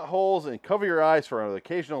some plot holes and cover your eyes for an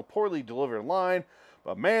occasional poorly delivered line.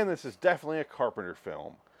 But man, this is definitely a Carpenter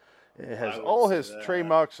film. It has all his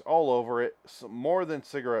trademarks all over it, more than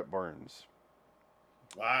cigarette burns.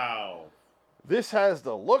 Wow. This has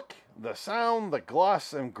the look, the sound, the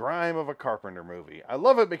gloss, and grime of a Carpenter movie. I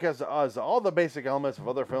love it because it has all the basic elements of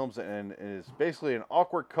other films and is basically an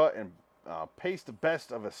awkward cut and paste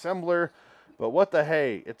best of assembler. But what the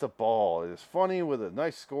hey, it's a ball. It is funny with a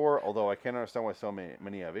nice score, although I can't understand why so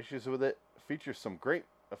many have issues with it. It features some great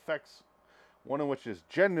effects, one of which is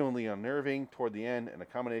genuinely unnerving toward the end, and a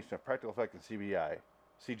combination of practical effect and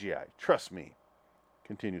CGI. Trust me.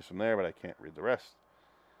 Continues from there, but I can't read the rest.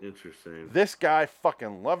 Interesting. This guy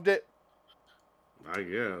fucking loved it. I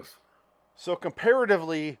guess. So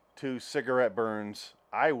comparatively to Cigarette Burns,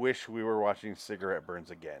 I wish we were watching Cigarette Burns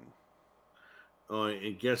again. Oh,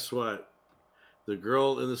 and guess what? The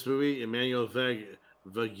girl in this movie, Emmanuelle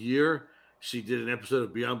Vagier, she did an episode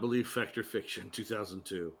of Beyond Belief, Fact or Fiction,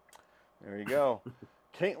 2002. There you go.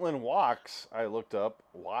 Caitlin Wachs, I looked up.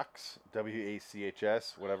 Wachs,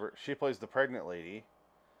 W-A-C-H-S, whatever. She plays the pregnant lady.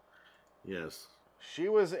 Yes. She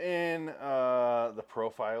was in The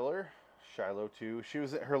Profiler, Shiloh 2.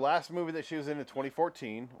 Her last movie that she was in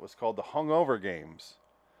 2014 was called The Hungover Games,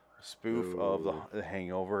 a spoof of the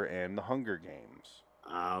Hangover and The Hunger Games.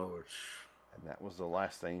 Ouch. And that was the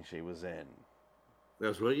last thing she was in. That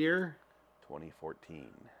was what year? 2014.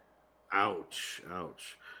 Ouch.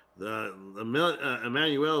 The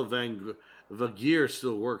Emmanuelle Van Vagier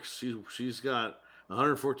still works. She's got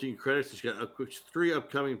 114 credits. She's got 3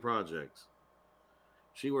 upcoming projects.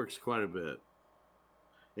 She works quite a bit.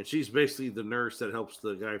 And she's basically the nurse that helps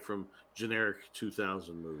the guy from generic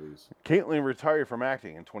 2000 movies. Caitlin retired from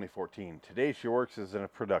acting in 2014. Today she works as a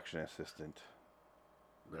production assistant.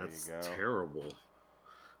 That's terrible.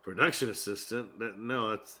 Production assistant?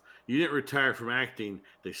 You didn't retire from acting.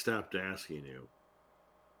 They stopped asking you.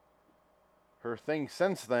 Her thing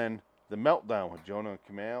since then, The Meltdown with Jonah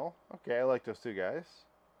Kamal. Okay, I like those two guys.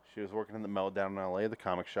 She was working in The Meltdown in LA, the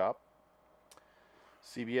comic shop.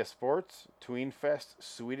 CBS Sports, Tween Fest,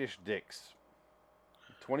 Swedish Dicks.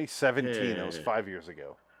 2017, that was 5 years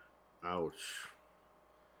ago. Ouch.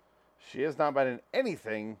 She has not been in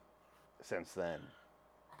anything since then.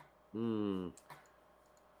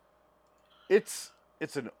 It's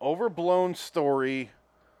an overblown story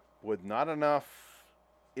with not enough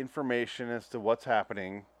information as to what's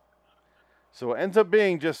happening. So it ends up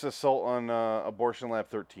being just assault on Abortion Lab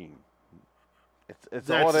 13. That's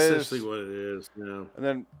all it is. That's essentially what it is. Yeah. And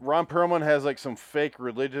then Ron Perlman has like some fake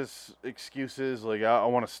religious excuses, like I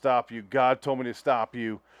want to stop you. God told me to stop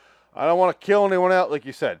you. I don't want to kill anyone else, like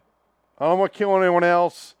you said. I don't want to kill anyone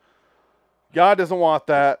else. God doesn't want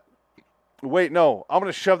that. Wait, no. I'm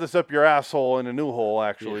going to shove this up your asshole in a new hole,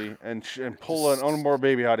 actually, and pull an unborn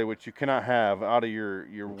baby out of it, which you cannot have out of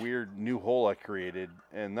your weird new hole I created.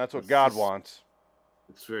 And that's what God wants.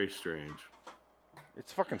 It's very strange.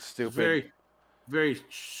 It's fucking stupid. Very, very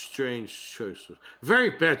strange choice. Very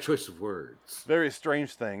bad choice of words. Very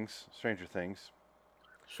strange things. Stranger Things.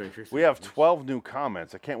 Stranger Things. We have 12 new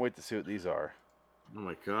comments. I can't wait to see what these are. Oh,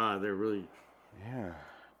 my God. They're really... Yeah.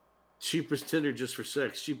 Cheapest Tinder just for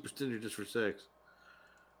sex. Cheapest Tinder just for sex.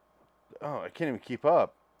 Oh, I can't even keep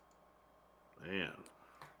up. Man.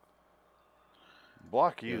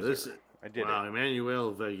 Block user. I did it.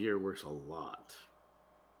 Emmanuelle Vagier works a lot.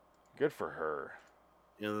 Good for her.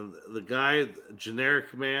 And the guy,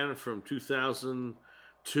 Generic Man from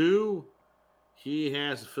 2002, he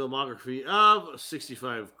has a filmography of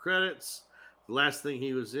 65 credits. The last thing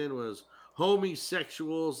he was in was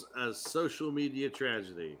Homosexuals as Social Media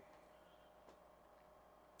Tragedy.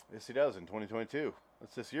 Yes, he does in 2022.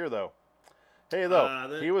 That's this year, though. Hey,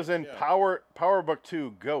 though, he was in Power Book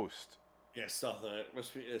 2 Ghost. Yeah, I saw that. It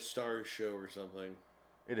must be a Star show or something.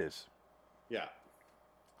 It is. Yeah.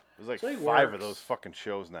 There's like 5 of those fucking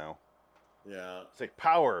shows now. Yeah. It's like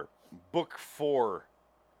Power Book 4.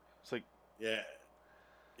 It's like... Yeah.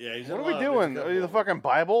 Yeah, he's what are we doing? Are you the fucking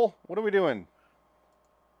Bible? What are we doing?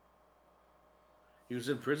 He was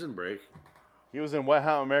in Prison Break. He was in Wet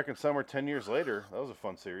Hot American Summer 10 years later. That was a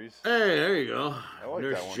fun series. Hey, there you go. I like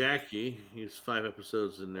Nurse that one. Jackie. He's 5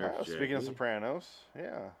 episodes in Nurse Jackie. Speaking of Sopranos,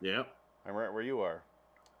 yeah. Yep. I'm right where you are.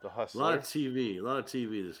 The Hustler. A lot of TV,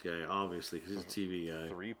 this guy, obviously, because he's a TV guy.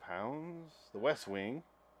 3 pounds. The West Wing.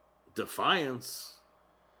 Defiance.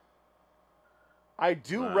 I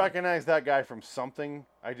do recognize that guy from something.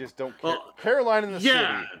 I just don't care. Caroline in the City.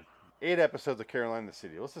 8 episodes of Caroline in the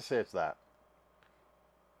City. Let's just say it's that.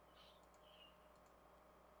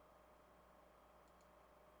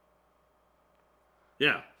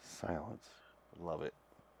 Yeah. Silence. Love it.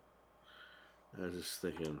 I was just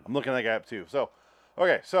thinking. I'm looking at that guy up too. So,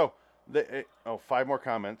 okay. So, 5 more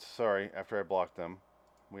comments. Sorry, after I blocked them.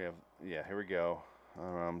 We have, here we go.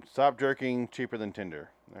 Stop jerking, cheaper than Tinder.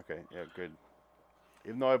 Okay, yeah, good.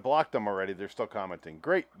 Even though I blocked them already, they're still commenting.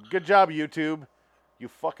 Great. Good job, YouTube. You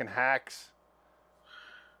fucking hacks.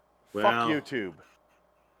 Well, fuck YouTube.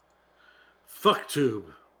 Fuck tube.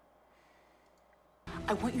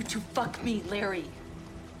 I want you to fuck me, Larry.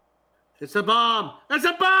 It's a bomb. It's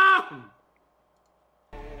a bomb.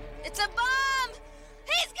 It's a bomb!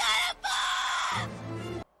 He's got a bomb!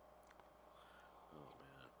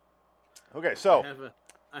 Okay, so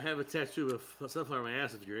I have a tattoo of sunflower on my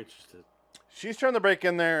ass if you're interested. She's trying to break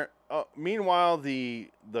in there. Meanwhile,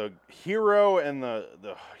 the hero and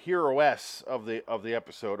the heroess of the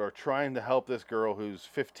episode are trying to help this girl who's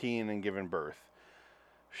 15 and giving birth.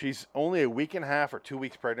 She's only a week and a half or 2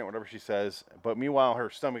 weeks pregnant, whatever she says. But meanwhile, her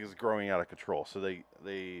stomach is growing out of control. So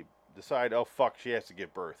they decide, oh fuck, she has to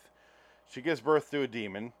give birth. She gives birth to a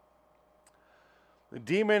demon. The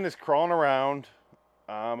demon is crawling around,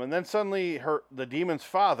 and then suddenly the demon's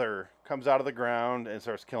father comes out of the ground and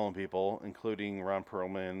starts killing people, including Ron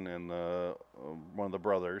Perlman and one of the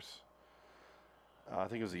brothers. I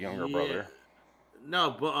think it was the younger brother.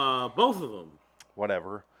 No, both of them.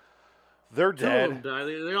 Whatever. They're Two dead. of them die.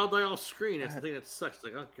 They all screen. That's the thing that sucks.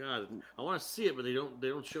 Like, oh god, I want to see it, but they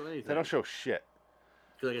don't show anything. They don't show shit.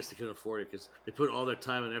 Because I guess they couldn't afford it because they put all their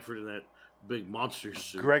time and effort in that big monster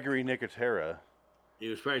suit. Gregory Nicotera. He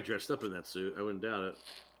was probably dressed up in that suit. I wouldn't doubt it.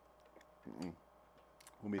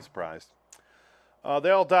 Wouldn't be surprised.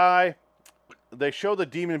 They all die. They show the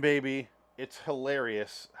demon baby. It's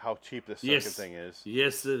hilarious how cheap this fucking thing is.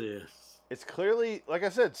 Yes, it is. It's clearly, like I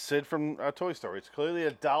said, Sid from Toy Story. It's clearly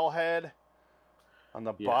a doll head on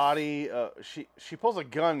the body. She pulls a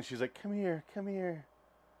gun. She's like, come here, come here.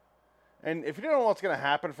 And if you don't know what's going to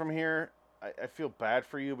happen from here, I feel bad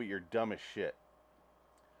for you, but you're dumb as shit.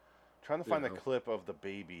 Trying to find the clip of the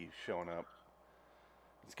baby showing up.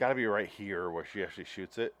 It's got to be right here where she actually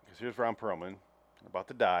shoots it. Because here's Ron Perlman about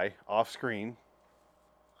to die off screen.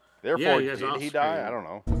 Therefore, did he die? I don't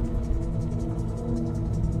know.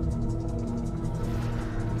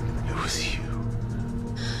 It was you.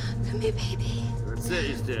 Come here, baby. That's it.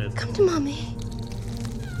 He's dead. Come to mommy.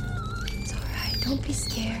 It's all right. Don't be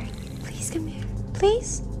scared. Please come here.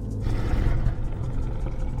 Please.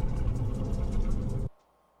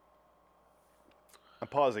 I'm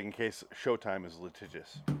pausing in case Showtime is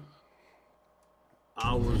litigious.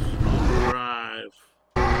 I was alive.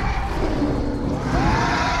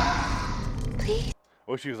 Please.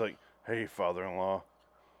 Oh, she was like, hey, father-in-law.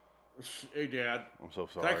 Hey, Dad. I'm so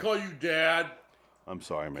sorry. Can I call you Dad? I'm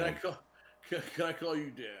sorry, man. Can I call you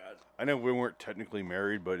Dad? I know we weren't technically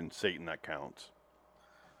married, but in Satan that counts.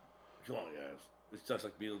 Come on, guys. It sounds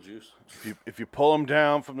like Beetlejuice. If you pull them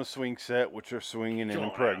down from the swing set, which they're swinging and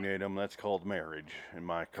impregnate them, that's called marriage in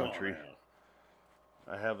my country.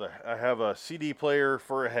 I have a CD player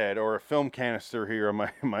for a head or a film canister here on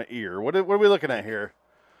my ear. What are we looking at here?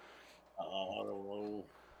 I don't know.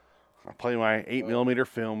 I play my 8mm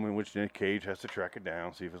film in which Nick Cage has to track it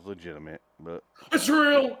down, see if it's legitimate. But it's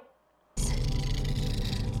real.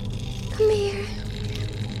 Come here.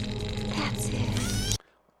 That's it.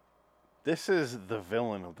 This is the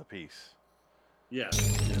villain of the piece. Yes.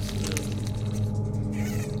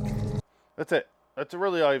 That's it. That's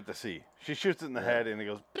really all you have to see. She shoots it in the head and it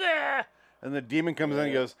goes, bah! And the demon comes in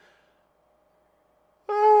and goes,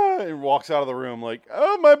 ah, and walks out of the room like,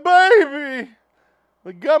 oh, my baby.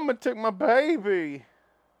 The government took my baby.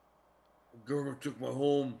 The government took my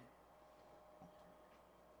home.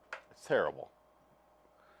 It's terrible.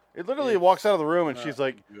 It literally walks out of the room and she's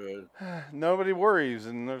like, nobody worries.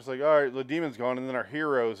 And there's like, all right, the demon's gone. And then our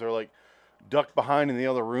heroes are like ducked behind in the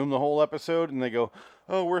other room the whole episode. And they go,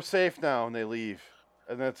 oh, we're safe now. And they leave.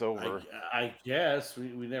 And that's over. I guess.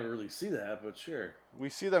 We never really see that, but sure. We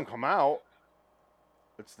see them come out.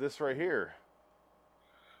 It's this right here.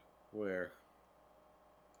 Where?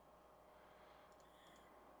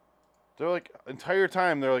 They're like, entire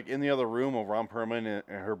time, they're like in the other room of Ron Perlman and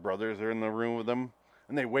her brothers are in the room with them.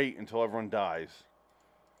 And they wait until everyone dies.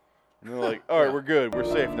 And they're like, all right, we're good. We're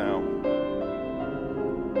safe now.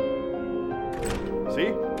 See?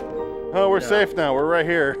 Oh, we're safe now. We're right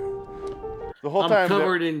here. The whole time. I'm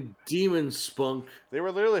covered in demon spunk. They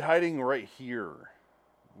were literally hiding right here.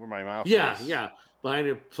 Where my mouth is. Yeah. Behind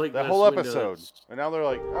a plate glass that whole episode. Window. And now they're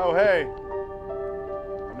like, oh, hey.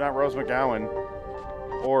 I'm not Rose McGowan.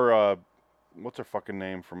 Or, what's her fucking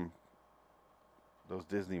name from those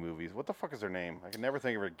Disney movies? What the fuck is her name? I can never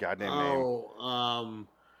think of her goddamn name. Oh,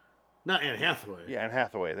 not Anne Hathaway. Yeah, Anne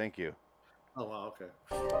Hathaway. Thank you. Oh, wow, okay.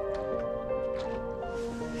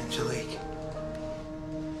 Angelique.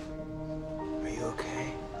 Are you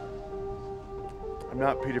okay? I'm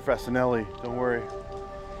not Peter Fasinelli. Don't worry.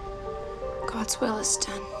 God's will is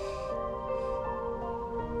done.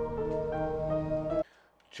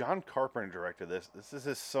 John Carpenter directed this. This is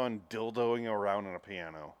his son dildoing around on a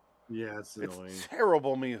piano. Yeah, it's annoying. It's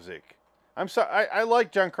terrible music. I'm sorry. I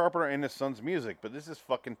like John Carpenter and his son's music, but this is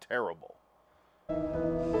fucking terrible.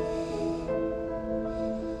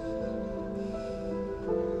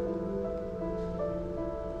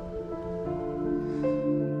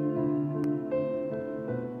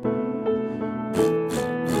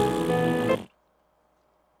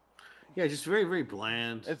 Yeah, just very, very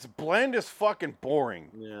bland. It's bland as fucking boring.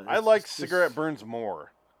 Yeah, I like Cigarette Burns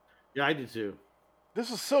more. Yeah, I did too.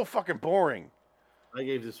 This is so fucking boring. I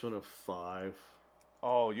gave this one a 5.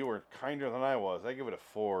 Oh, you were kinder than I was. I give it a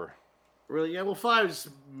 4. Really? Yeah, well, 5 is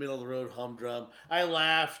middle of the road humdrum. I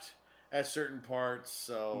laughed. at certain parts.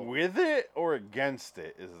 So with it or against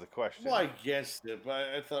it is the question. well, I guessed it, but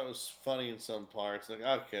I thought it was funny in some parts. Like,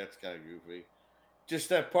 okay, it's kind of goofy. Just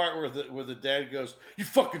that part where the dad goes, "You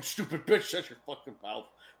fucking stupid bitch, shut your fucking mouth."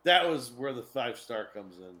 That was where the 5-star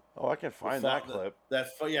comes in. Oh, I can find that clip.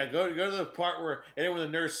 Yeah, go to the part where when the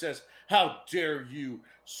nurse says, "How dare you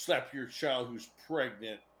slap your child who's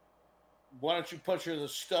pregnant? Why don't you punch her in the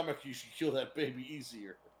stomach? You should kill that baby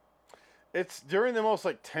easier." It's during the most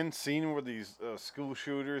tense scene where these school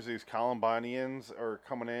shooters, these Columbinians, are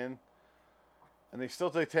coming in, and they still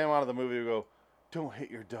take time out of the movie to go, "Don't hit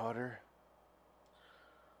your daughter."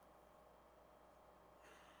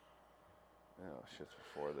 Oh, shit's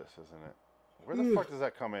before this, isn't it? Where the fuck does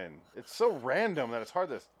that come in? It's so random that it's hard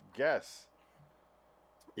to guess.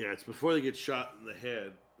 Yeah, it's before they get shot in the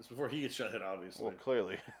head. It's before he gets shot in the head, obviously. Well,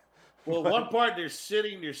 clearly. Well, one part they're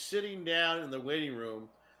sitting down in the waiting room,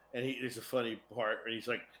 and there's a funny part, and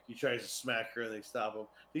he tries to smack her, and they stop him.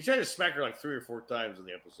 He tries to smack her 3 or 4 times in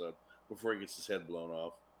the episode before he gets his head blown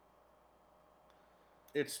off.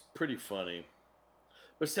 It's pretty funny,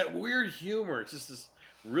 but it's that weird humor. It's just this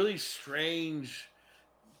really strange.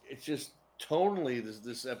 It's just tonally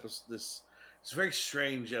this episode. It's a very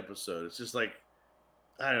strange episode. It's just I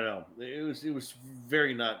don't know. It was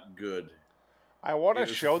very not good. I want to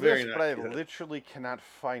show this, but I good. literally cannot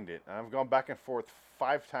find it. I've gone back and forth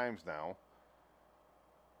 5 times now.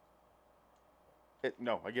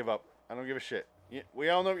 No, I give up. I don't give a shit. We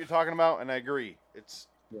all know what you're talking about, and I agree.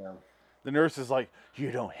 The nurse is like,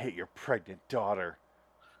 "You don't hit your pregnant daughter."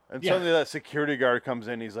 And suddenly that security guard comes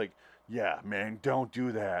in. He's like, "Yeah, man, don't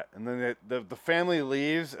do that." And then the family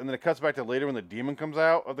leaves, and then it cuts back to later when the demon comes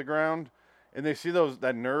out of the ground, and they see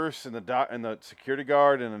that nurse and the security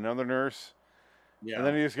guard and another nurse. Yeah. And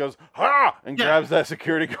then he just goes, "Ha!" and grabs that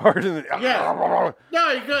security guard. And no,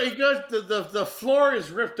 he goes. The floor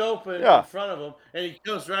is ripped open in front of him, and he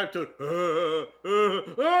goes right to it.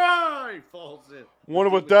 He falls in.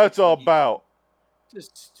 Wonder what that's all about.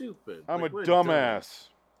 Just stupid. I'm a dumbass.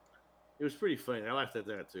 It was pretty funny. I laughed at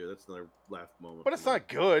that too. That's another laugh moment. But it's not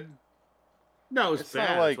good. No, it's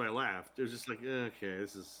bad. That's why I laughed. It was just okay,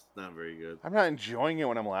 this is not very good. I'm not enjoying it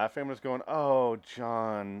when I'm laughing. I'm just going, "Oh,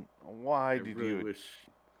 John, why did you?" Wish...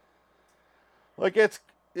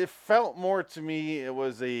 It felt more to me. It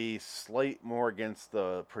was a slight more against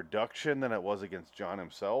the production than it was against John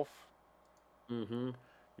himself. Mm-hmm.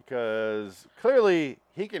 Because clearly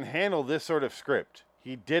he can handle this sort of script.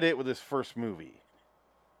 He did it with his first movie.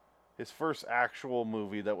 His first actual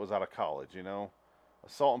movie that was out of college,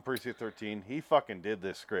 Assault on Precinct 13. He fucking did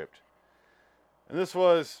this script. And this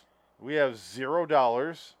was, we have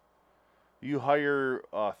 $0. You hire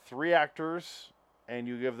 3 actors, and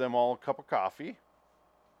you give them all a cup of coffee.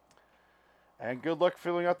 And good luck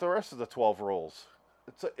filling out the rest of the 12 roles.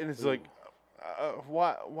 It's like,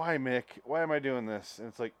 why, Mick? Why am I doing this? And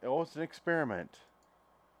it's like, oh, it's an experiment.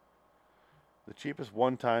 The cheapest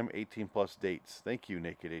one-time 18-plus dates. Thank you,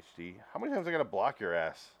 Naked HD. How many times I gotta block your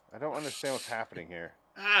ass? I don't understand what's happening here.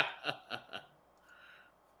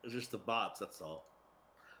 It's just the bots, that's all.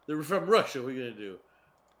 They were from Russia. What are you gonna do?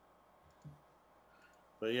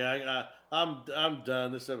 But yeah, I'm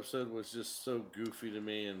done. This episode was just so goofy to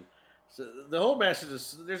me, and so the whole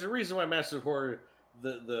Masters. There's a reason why Masters of Horror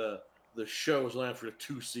the show was on for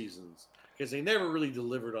 2 seasons. Because they never really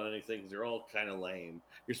delivered on anything. They're all kind of lame.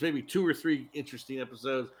 There's maybe 2 or 3 interesting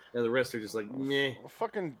episodes, and the rest are just meh. Well,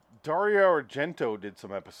 fucking Dario Argento did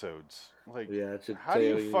some episodes. How do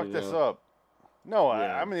you fuck this up? No,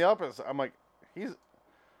 yeah. I'm in the opposite. I'm like, he's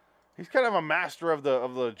kind of a master of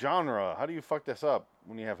the genre. How do you fuck this up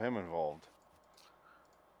when you have him involved?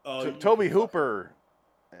 Toby Hooper.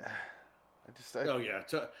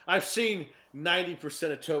 I've seen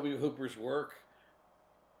 90% of Toby Hooper's work.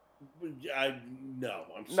 I'm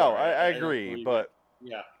sorry. No, I agree, but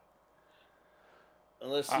yeah.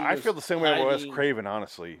 Unless I feel the same way with Wes Craven,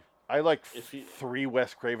 honestly. I like 3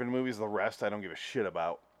 Wes Craven movies. The rest I don't give a shit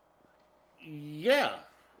about. Yeah.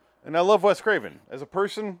 And I love Wes Craven as a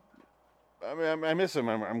person. I mean, I miss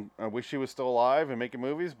him. I wish he was still alive and making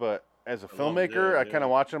movies. But as a filmmaker, I kind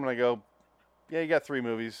of watch him and I go, "Yeah, you got 3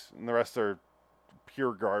 movies, and the rest are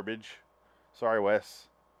pure garbage." Sorry, Wes.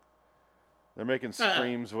 They're making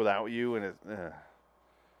Screams without you, and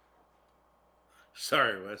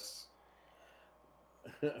Sorry, Wes.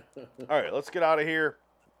 All right, let's get out of here.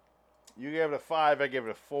 You gave it a 5. I gave it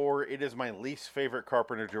a 4. It is my least favorite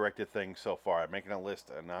Carpenter directed thing so far. I'm making an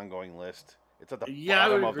ongoing list. It's at the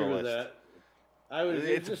bottom of the list. That.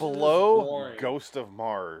 It's below Ghost of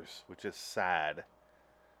Mars, which is sad.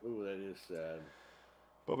 Ooh, that is sad.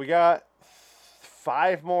 But we got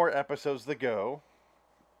 5 more episodes to go.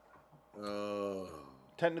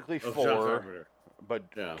 Technically John 4, Carpenter. but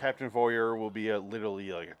Yeah. Captain Voyeur will be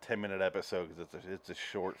literally like a 10-minute episode because it's a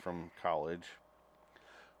short from college.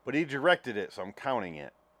 But he directed it, so I'm counting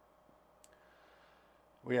it.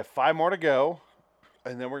 We have 5 more to go,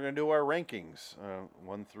 and then we're going to do our rankings.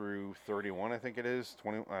 1 through 31, I think it is.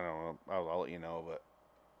 20, I don't know. I'll let you know, but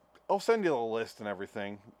I'll send you the list and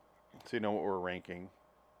everything so you know what we're ranking.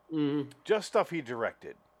 Just stuff he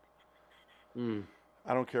directed.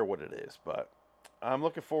 I don't care what it is, but I'm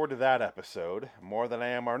looking forward to that episode more than I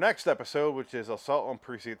am our next episode, which is Assault on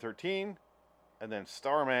Precinct 13, and then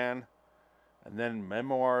Starman, and then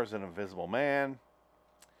Memoirs of an Invisible Man,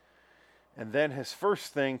 and then his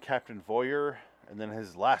first thing, Captain Voyeur, and then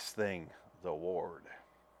his last thing, The Ward.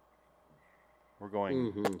 We're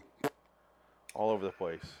going all over the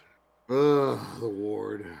place. The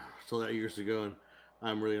Ward. Saw that years ago, and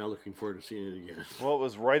I'm really not looking forward to seeing it again. Well, it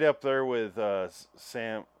was right up there with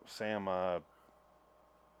Sam.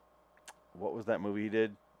 What was that movie he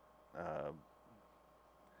did?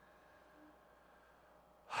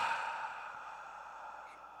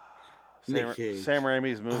 Sam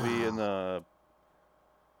Raimi's movie in the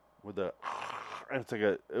with the. It's like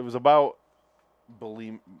it was about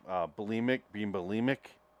being bulimic.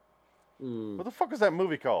 What the fuck is that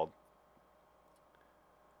movie called?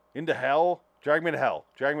 Into Hell? Drag Me to Hell.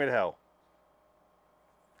 Drag Me to Hell.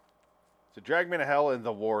 So Drag Me to Hell and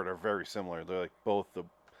The Ward are very similar. They're like both the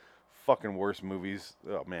fucking worst movies.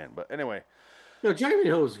 Oh man, but anyway. No, Drag Me to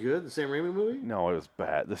Hell was good. The Sam Raimi movie. No, it was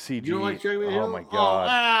bad. The CG. You don't like Drag Me to Hell? Oh my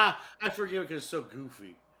god. I forget because it's so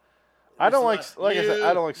goofy. I don't like I said,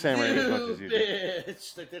 I don't like Sam Raimi as much as you do.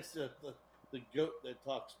 Bitch. Like that's the goat that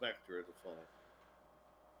talks back to her the phone.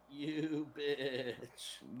 You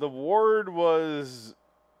bitch. The Ward was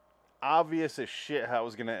obvious as shit how it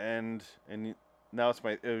was gonna end, and now it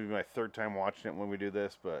would be my 3rd time watching it when we do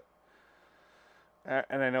this, but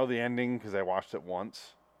and I know the ending because I watched it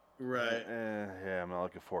once. Right. Yeah, I'm not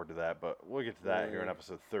looking forward to that, but we'll get to that here in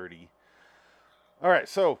episode 30. All right,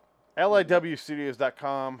 so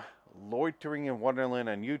LIWstudios.com, Loitering in Wonderland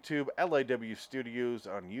on YouTube, LIW Studios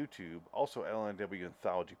on YouTube, also LIW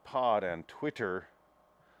Anthology Pod on Twitter.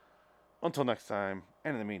 Until next time,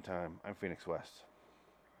 and in the meantime, I'm Phoenix West.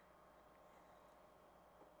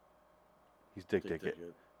 He's Dick Dick.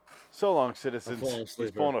 So long, citizens.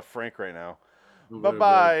 He's pulling a Frank right now.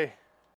 Bye-bye.